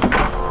Dutroux.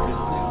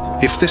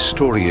 If this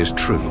story is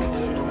true,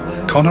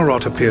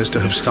 Connerot appears to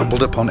have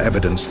stumbled upon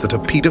evidence that a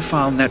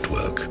paedophile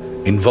network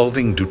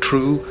involving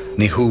Dutroux,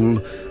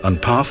 Nihoul,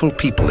 and powerful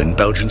people in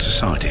Belgian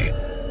society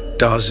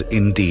does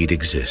indeed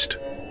exist.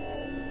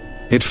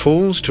 It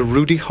falls to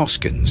Rudy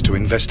Hoskins to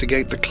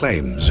investigate the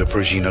claims of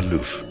Regina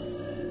Louf.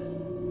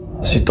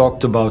 She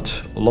talked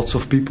about lots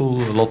of people,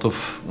 a lot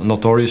of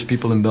notorious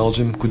people in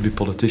Belgium, could be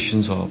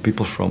politicians or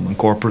people from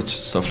corporates,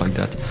 stuff like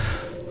that.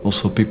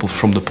 Also people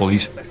from the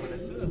police.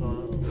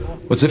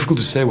 It's difficult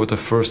to say what her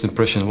first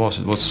impression was.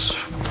 It was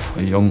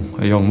a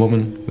young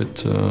woman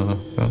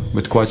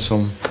with quite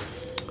some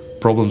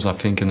problems, I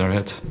think, in her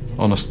head,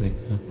 honestly.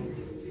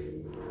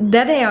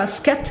 That they are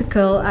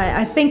skeptical,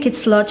 I think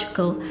it's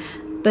logical.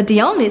 But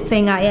the only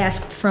thing I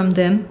asked from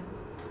them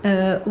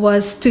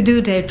was to do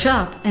their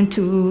job and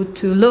to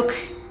look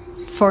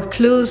for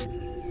clues.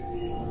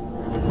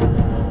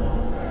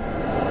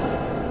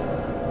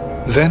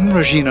 Then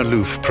Regina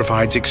Louf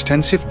provides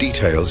extensive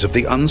details of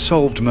the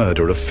unsolved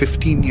murder of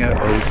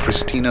 15-year-old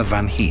Christina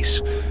van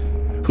Hees,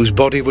 whose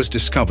body was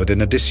discovered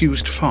in a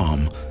disused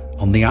farm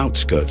on the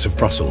outskirts of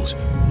Brussels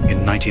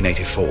in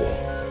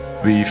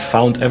 1984. We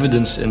found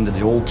evidence in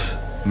the old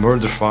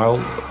murder file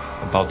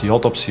about the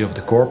autopsy of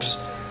the corpse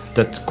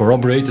that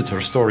corroborated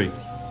her story.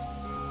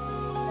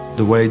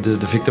 The way the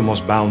victim was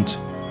bound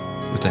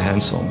with the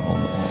hands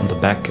on the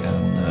back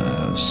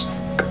and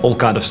all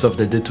kind of stuff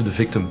they did to the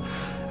victim.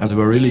 And there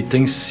were really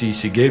things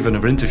she gave in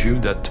her interview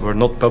that were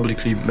not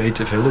publicly made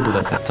available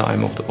at that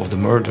time of the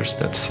murders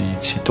that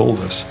she told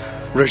us.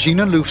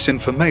 Regina Louf's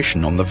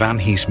information on the Van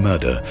Hees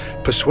murder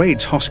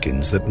persuades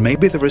Hoskins that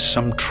maybe there is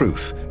some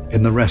truth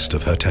in the rest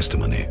of her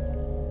testimony.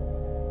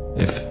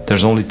 If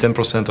there's only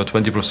 10% or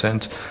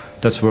 20%,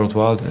 that's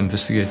worthwhile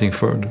investigating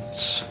further.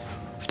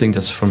 I think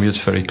that's, for me, it's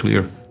very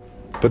clear.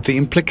 But the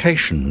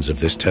implications of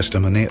this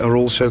testimony are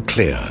also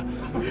clear.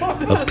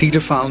 A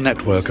paedophile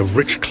network of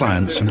rich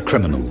clients and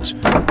criminals,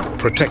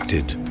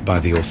 protected by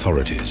the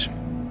authorities.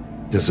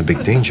 There's a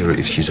big danger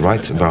if she's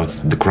right about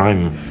the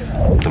crime,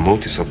 the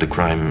motives of the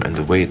crime and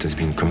the way it has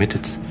been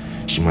committed.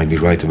 She might be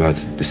right about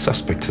the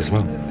suspects as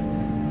well.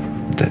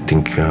 I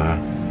think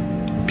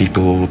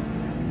people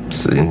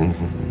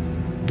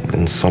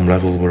in some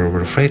level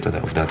were afraid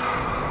of that.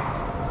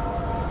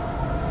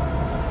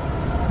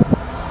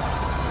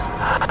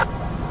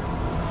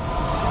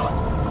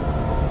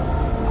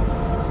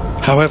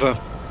 However,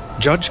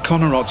 Judge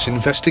Connerot's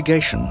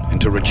investigation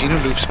into Regina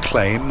Louf's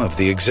claim of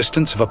the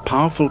existence of a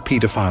powerful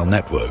paedophile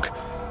network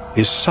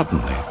is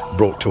suddenly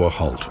brought to a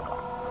halt.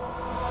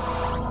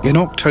 In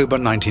October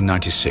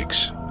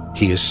 1996,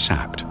 he is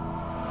sacked.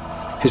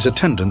 His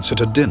attendance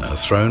at a dinner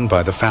thrown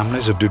by the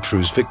families of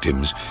Dutroux's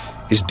victims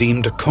is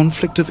deemed a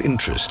conflict of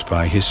interest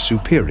by his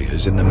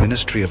superiors in the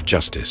Ministry of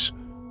Justice.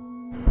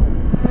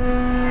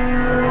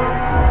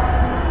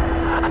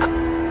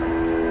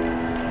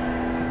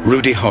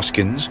 Rudy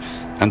Hoskins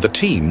and the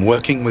team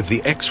working with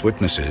the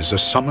ex-witnesses are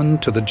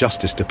summoned to the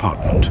Justice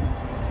Department.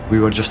 We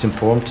were just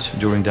informed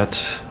during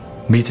that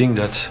meeting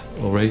that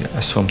already,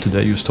 as from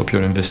today, you stop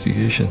your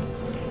investigation.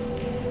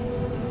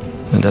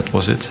 And that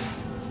was it.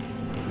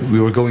 We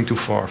were going too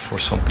far for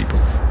some people.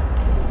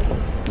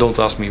 Don't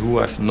ask me who,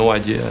 I have no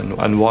idea,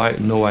 and why,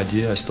 no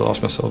idea. I still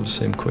ask myself the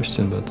same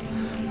question, but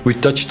we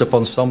touched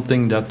upon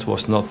something that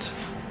was not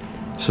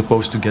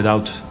supposed to get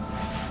out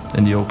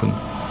in the open.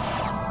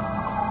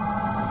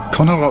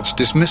 Connerot's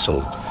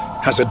dismissal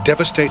has a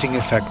devastating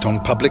effect on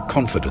public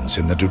confidence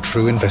in the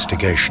Dutroux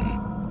investigation.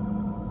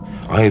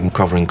 I am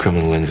covering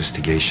criminal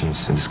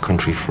investigations in this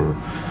country for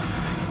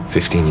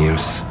 15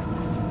 years.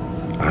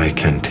 I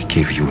can't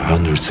give you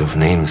hundreds of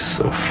names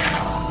of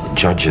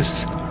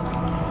judges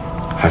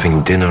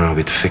having dinner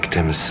with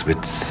victims,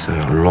 with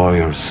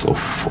lawyers,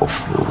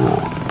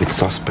 with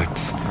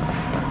suspects.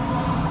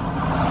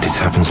 This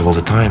happens all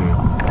the time.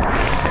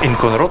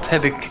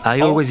 I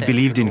always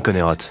believed in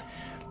Connerot.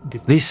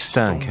 This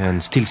stank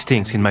and still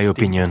stinks, in my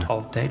opinion.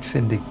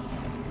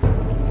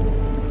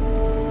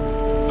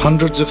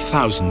 Hundreds of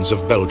thousands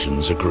of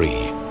Belgians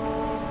agree.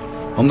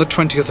 On the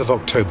 20th of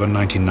October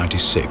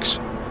 1996,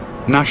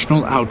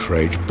 national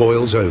outrage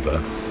boils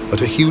over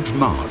at a huge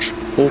march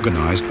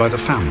organized by the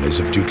families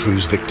of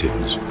Dutroux's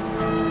victims.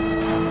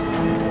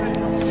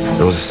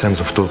 There was a sense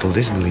of total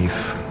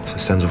disbelief, a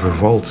sense of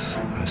revolt,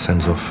 a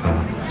sense of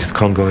this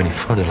can't go any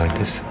further like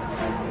this.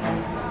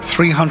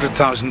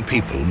 300,000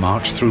 people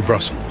march through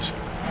Brussels.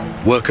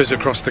 Workers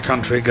across the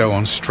country go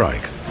on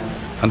strike,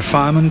 and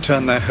firemen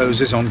turn their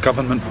hoses on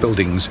government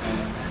buildings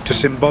to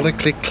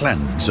symbolically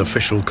cleanse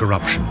official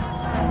corruption.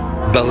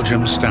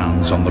 Belgium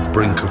stands on the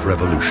brink of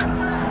revolution.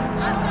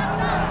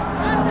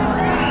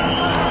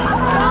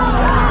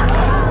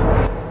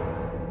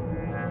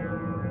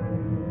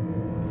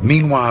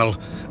 Meanwhile,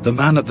 the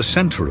man at the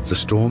center of the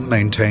storm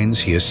maintains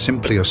he is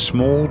simply a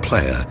small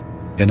player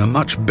in a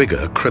much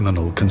bigger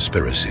criminal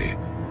conspiracy.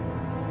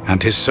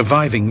 And his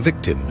surviving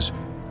victims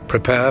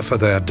prepare for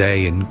their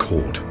day in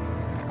court.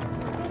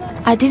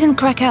 I didn't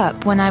crack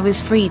up when I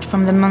was freed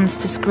from the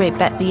monster's grip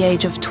at the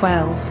age of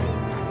 12.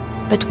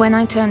 But when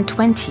I turned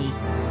 20,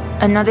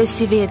 another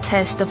severe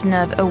test of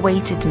nerve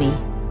awaited me,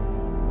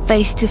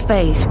 face to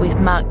face with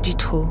Marc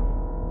Dutroux.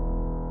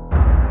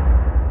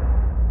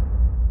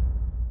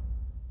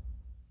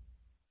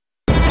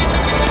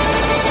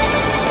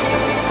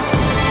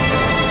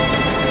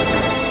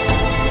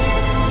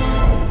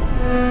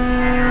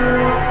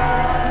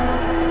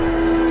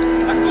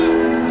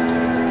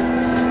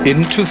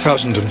 In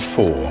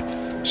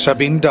 2004,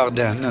 Sabine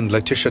Dardenne and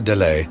Laetitia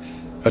Delay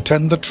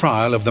attend the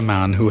trial of the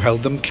man who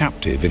held them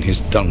captive in his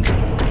dungeon.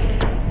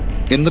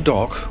 In the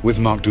dock with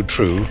Marc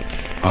Dutroux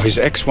are his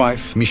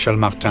ex-wife Michel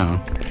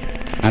Martin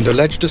and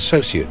alleged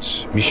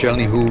associates Michel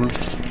Nihoul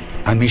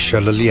and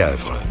Michel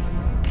Lelièvre.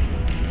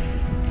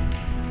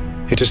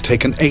 It has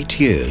taken 8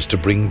 years to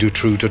bring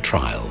Dutroux to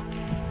trial.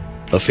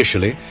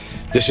 Officially,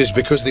 this is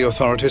because the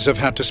authorities have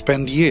had to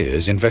spend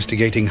years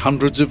investigating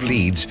hundreds of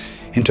leads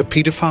into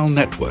paedophile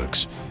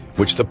networks,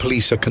 which the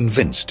police are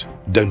convinced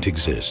don't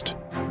exist.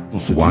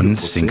 One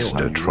thinks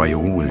the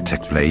trial will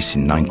take place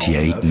in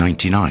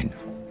 98-99.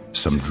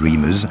 Some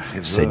dreamers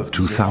said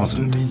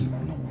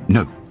 2000.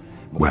 No,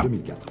 well,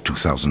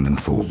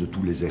 2004.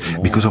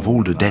 Because of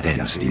all the dead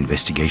ends the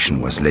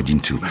investigation was led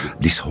into,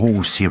 this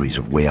whole series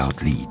of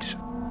way-out leads.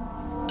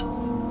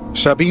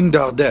 Sabine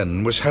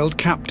Dardenne was held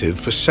captive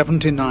for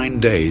 79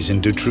 days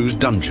in Dutroux's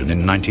dungeon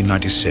in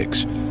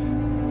 1996.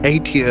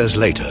 8 years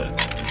later,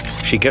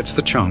 she gets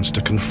the chance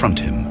to confront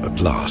him at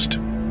last.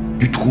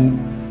 Dutroux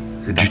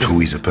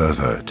is a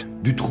pervert.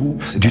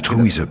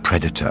 Dutroux is a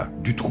predator.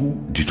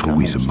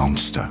 Dutroux is a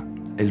monster.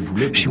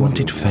 She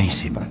wanted to face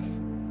him.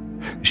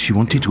 She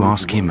wanted to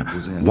ask him,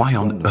 why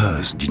on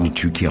earth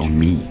didn't you kill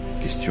me?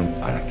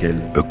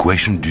 A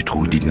question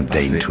Dutroux didn't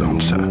deign to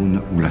answer.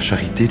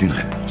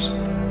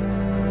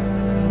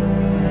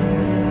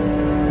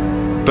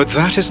 But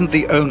that isn't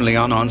the only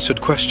unanswered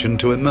question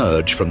to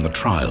emerge from the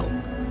trial.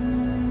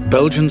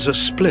 Belgians are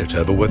split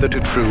over whether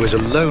Dutroux is a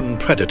lone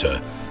predator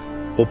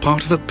or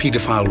part of a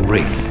paedophile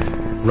ring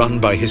run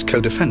by his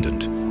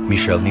co-defendant,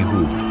 Michel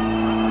Nihoul.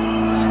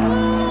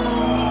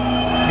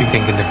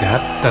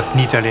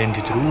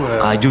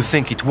 I do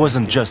think it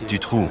wasn't just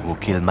Dutroux who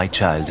killed my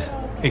child.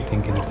 I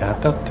think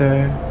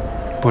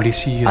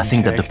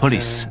that the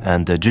police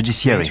and the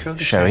judiciary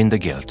share in the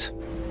guilt.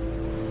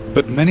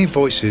 But many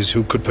voices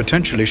who could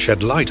potentially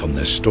shed light on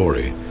this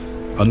story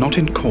are not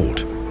in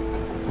court,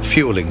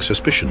 fueling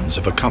suspicions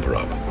of a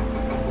cover-up.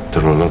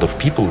 There are a lot of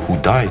people who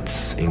died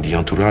in the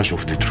entourage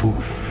of Dutroux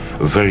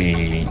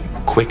very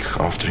quick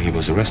after he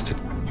was arrested.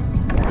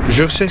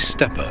 José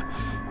Stepper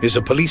is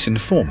a police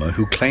informer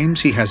who claims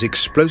he has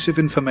explosive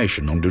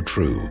information on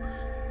Dutroux.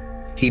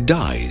 He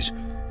dies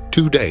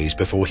 2 days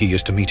before he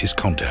is to meet his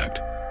contact.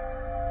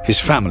 His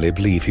family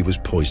believe he was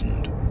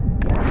poisoned.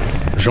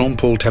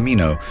 Jean-Paul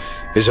Tamino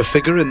is a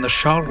figure in the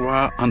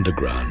Charleroi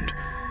underground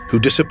who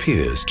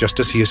disappears just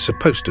as he is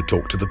supposed to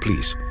talk to the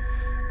police.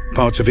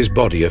 Parts of his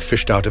body are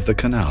fished out of the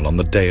canal on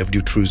the day of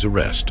Dutroux's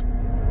arrest.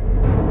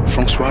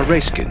 François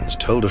Rayskins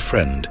told a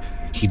friend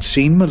he'd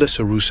seen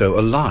Melissa Rousseau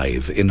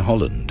alive in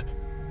Holland.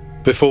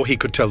 Before he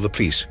could tell the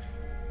police,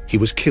 he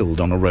was killed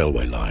on a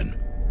railway line.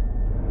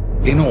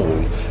 In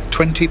all,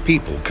 20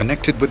 people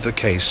connected with the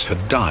case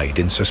had died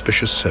in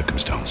suspicious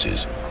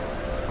circumstances.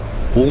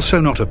 Also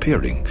not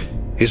appearing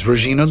is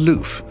Regina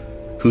Louf,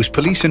 whose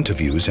police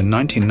interviews in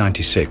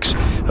 1996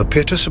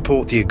 appear to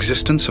support the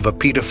existence of a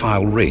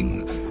paedophile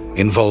ring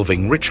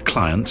involving rich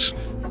clients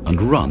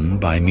and run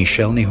by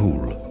Michel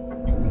Nihoul.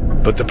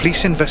 But the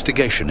police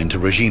investigation into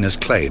Regina's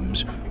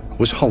claims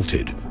was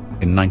halted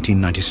in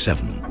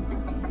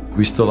 1997.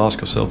 We still ask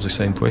ourselves the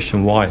same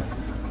question: why?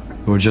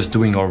 We were just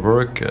doing our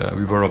work,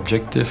 we were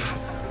objective.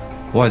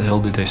 Why the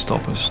hell did they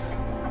stop us?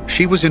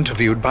 She was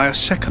interviewed by a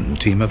second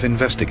team of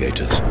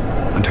investigators,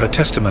 and her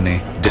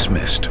testimony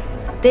dismissed.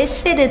 They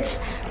said it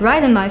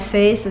right in my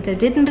face that they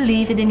didn't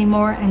believe it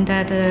anymore, and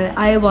that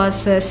I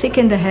was sick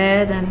in the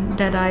head, and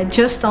that I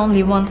just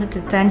only wanted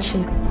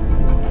attention.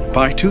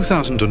 By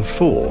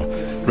 2004,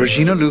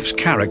 Regina Louf's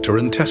character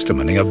and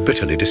testimony are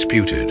bitterly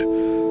disputed.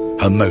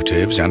 Her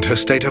motives and her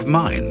state of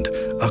mind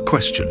are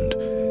questioned,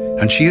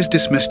 and she is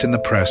dismissed in the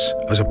press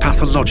as a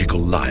pathological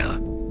liar.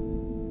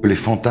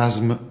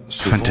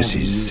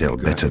 Fantasies sell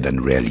better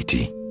than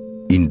reality.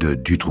 In the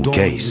Dutroux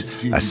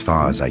case, as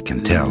far as I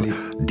can tell,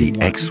 the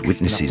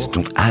ex-witnesses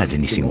don't add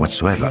anything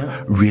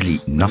whatsoever, really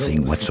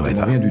nothing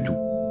whatsoever.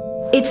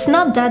 It's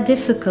not that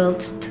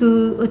difficult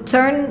to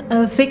turn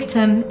a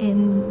victim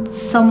in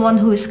someone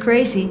who is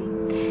crazy.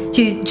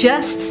 You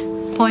just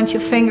point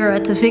your finger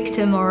at the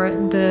victim or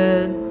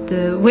the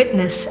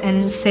witness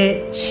and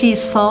say,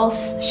 she's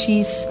false,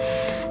 she's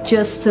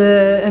just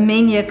a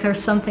maniac or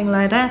something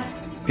like that.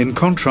 In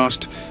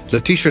contrast,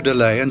 Laetitia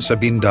Delay and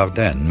Sabine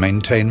Dardenne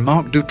maintain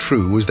Marc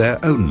Dutroux was their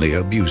only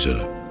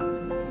abuser.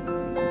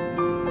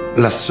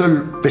 La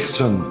seule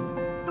personne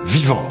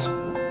vivante.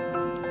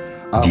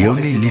 The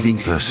only living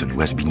person who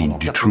has been in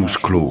Dutroux's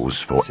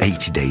claws for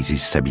 80 days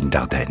is Sabine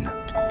Dardenne.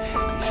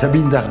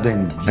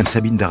 And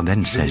Sabine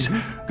Dardenne says,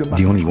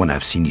 the only one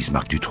I've seen is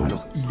Marc Dutroux.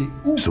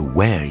 So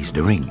where is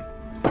the ring?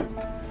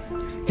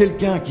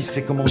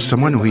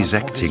 Someone who is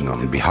acting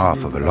on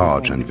behalf of a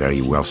large and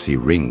very wealthy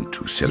ring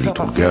to sell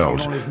little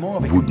girls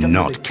would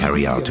not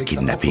carry out a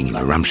kidnapping in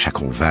a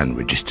ramshackle van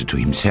registered to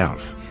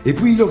himself. And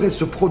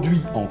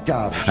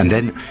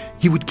then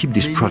he would keep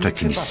this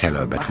product in his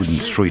cellar but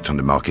wouldn't throw it on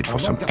the market for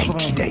some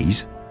 80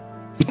 days.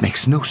 It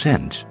makes no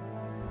sense.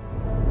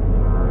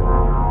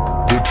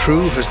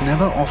 Dutroux has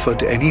never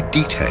offered any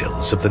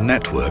details of the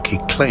network he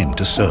claimed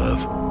to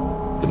serve.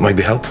 It might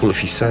be helpful if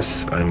he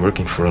says, I'm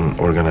working for an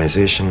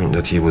organization,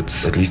 that he would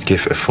at least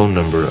give a phone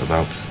number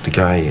about the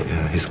guy,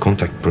 his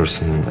contact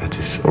person at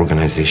his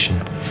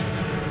organization.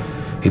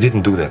 He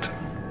didn't do that.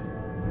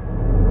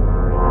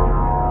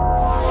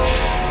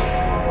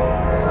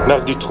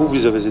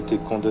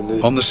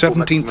 On the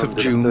 17th of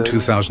June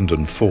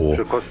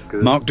 2004,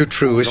 Marc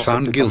Dutroux is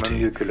found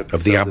guilty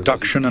of the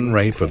abduction and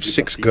rape of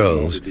 6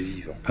 girls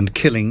and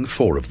killing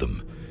 4 of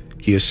them.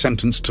 He is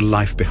sentenced to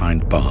life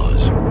behind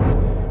bars.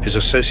 His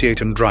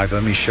associate and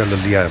driver, Michel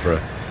Lelièvre,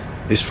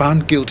 is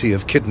found guilty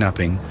of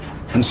kidnapping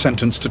and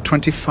sentenced to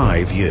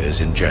 25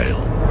 years in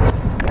jail.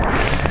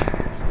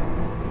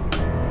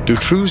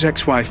 Dutroux's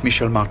ex-wife,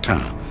 Michel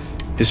Martin,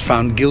 is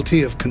found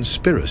guilty of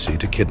conspiracy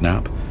to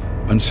kidnap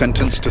and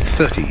sentenced to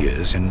 30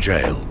 years in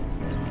jail.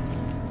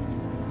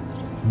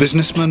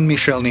 Businessman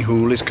Michel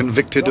Nihoul is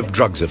convicted of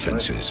drugs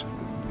offences,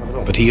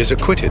 but he is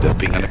acquitted of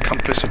being an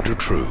accomplice of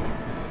Dutroux.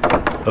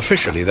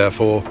 Officially,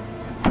 therefore,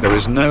 there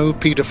is no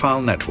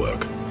paedophile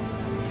network,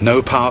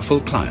 no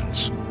powerful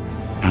clients,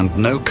 and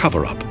no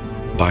cover-up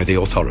by the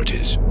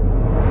authorities.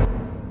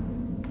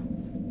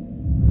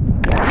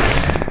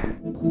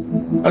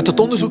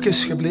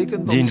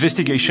 The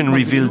investigation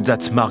revealed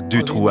that Marc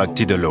Dutroux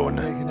acted alone.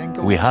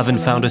 We haven't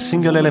found a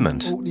single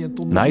element,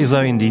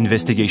 neither in the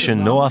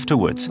investigation nor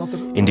afterwards,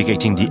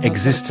 indicating the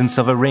existence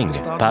of a ring,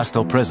 past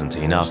or present,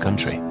 in our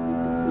country.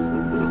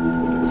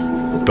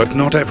 But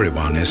not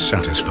everyone is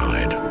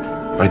satisfied.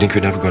 I think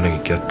we're never going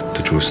to get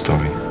the true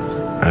story.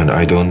 And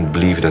I don't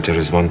believe that there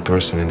is one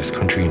person in this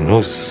country who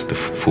knows the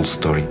full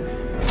story.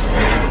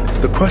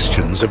 The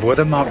questions of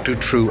whether Marc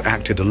Dutroux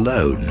acted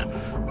alone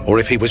or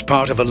if he was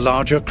part of a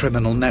larger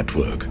criminal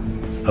network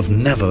have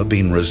never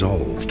been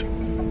resolved.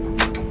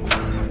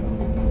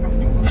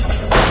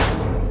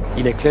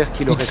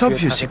 It's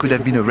obvious he could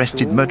have been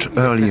arrested much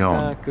early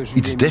on.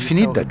 It's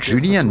definite that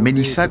Julie and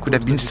Melissa could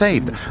have been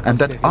saved, and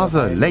that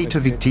other later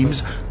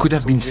victims could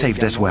have been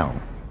saved as well.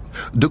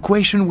 The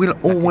question will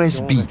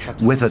always be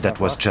whether that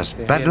was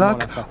just bad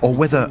luck or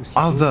whether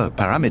other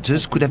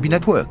parameters could have been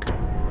at work.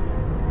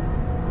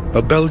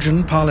 A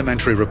Belgian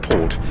parliamentary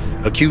report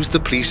accused the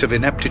police of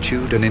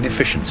ineptitude and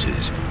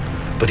inefficiencies,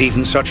 but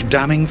even such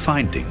damning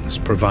findings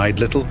provide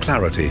little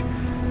clarity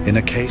in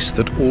a case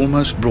that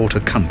almost brought a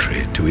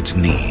country to its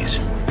knees.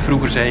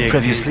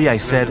 Previously I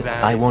said,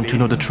 I want to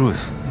know the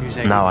truth.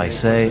 Now I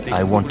say,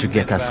 I want to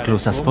get as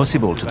close as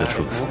possible to the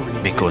truth,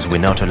 because we're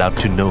not allowed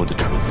to know the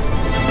truth.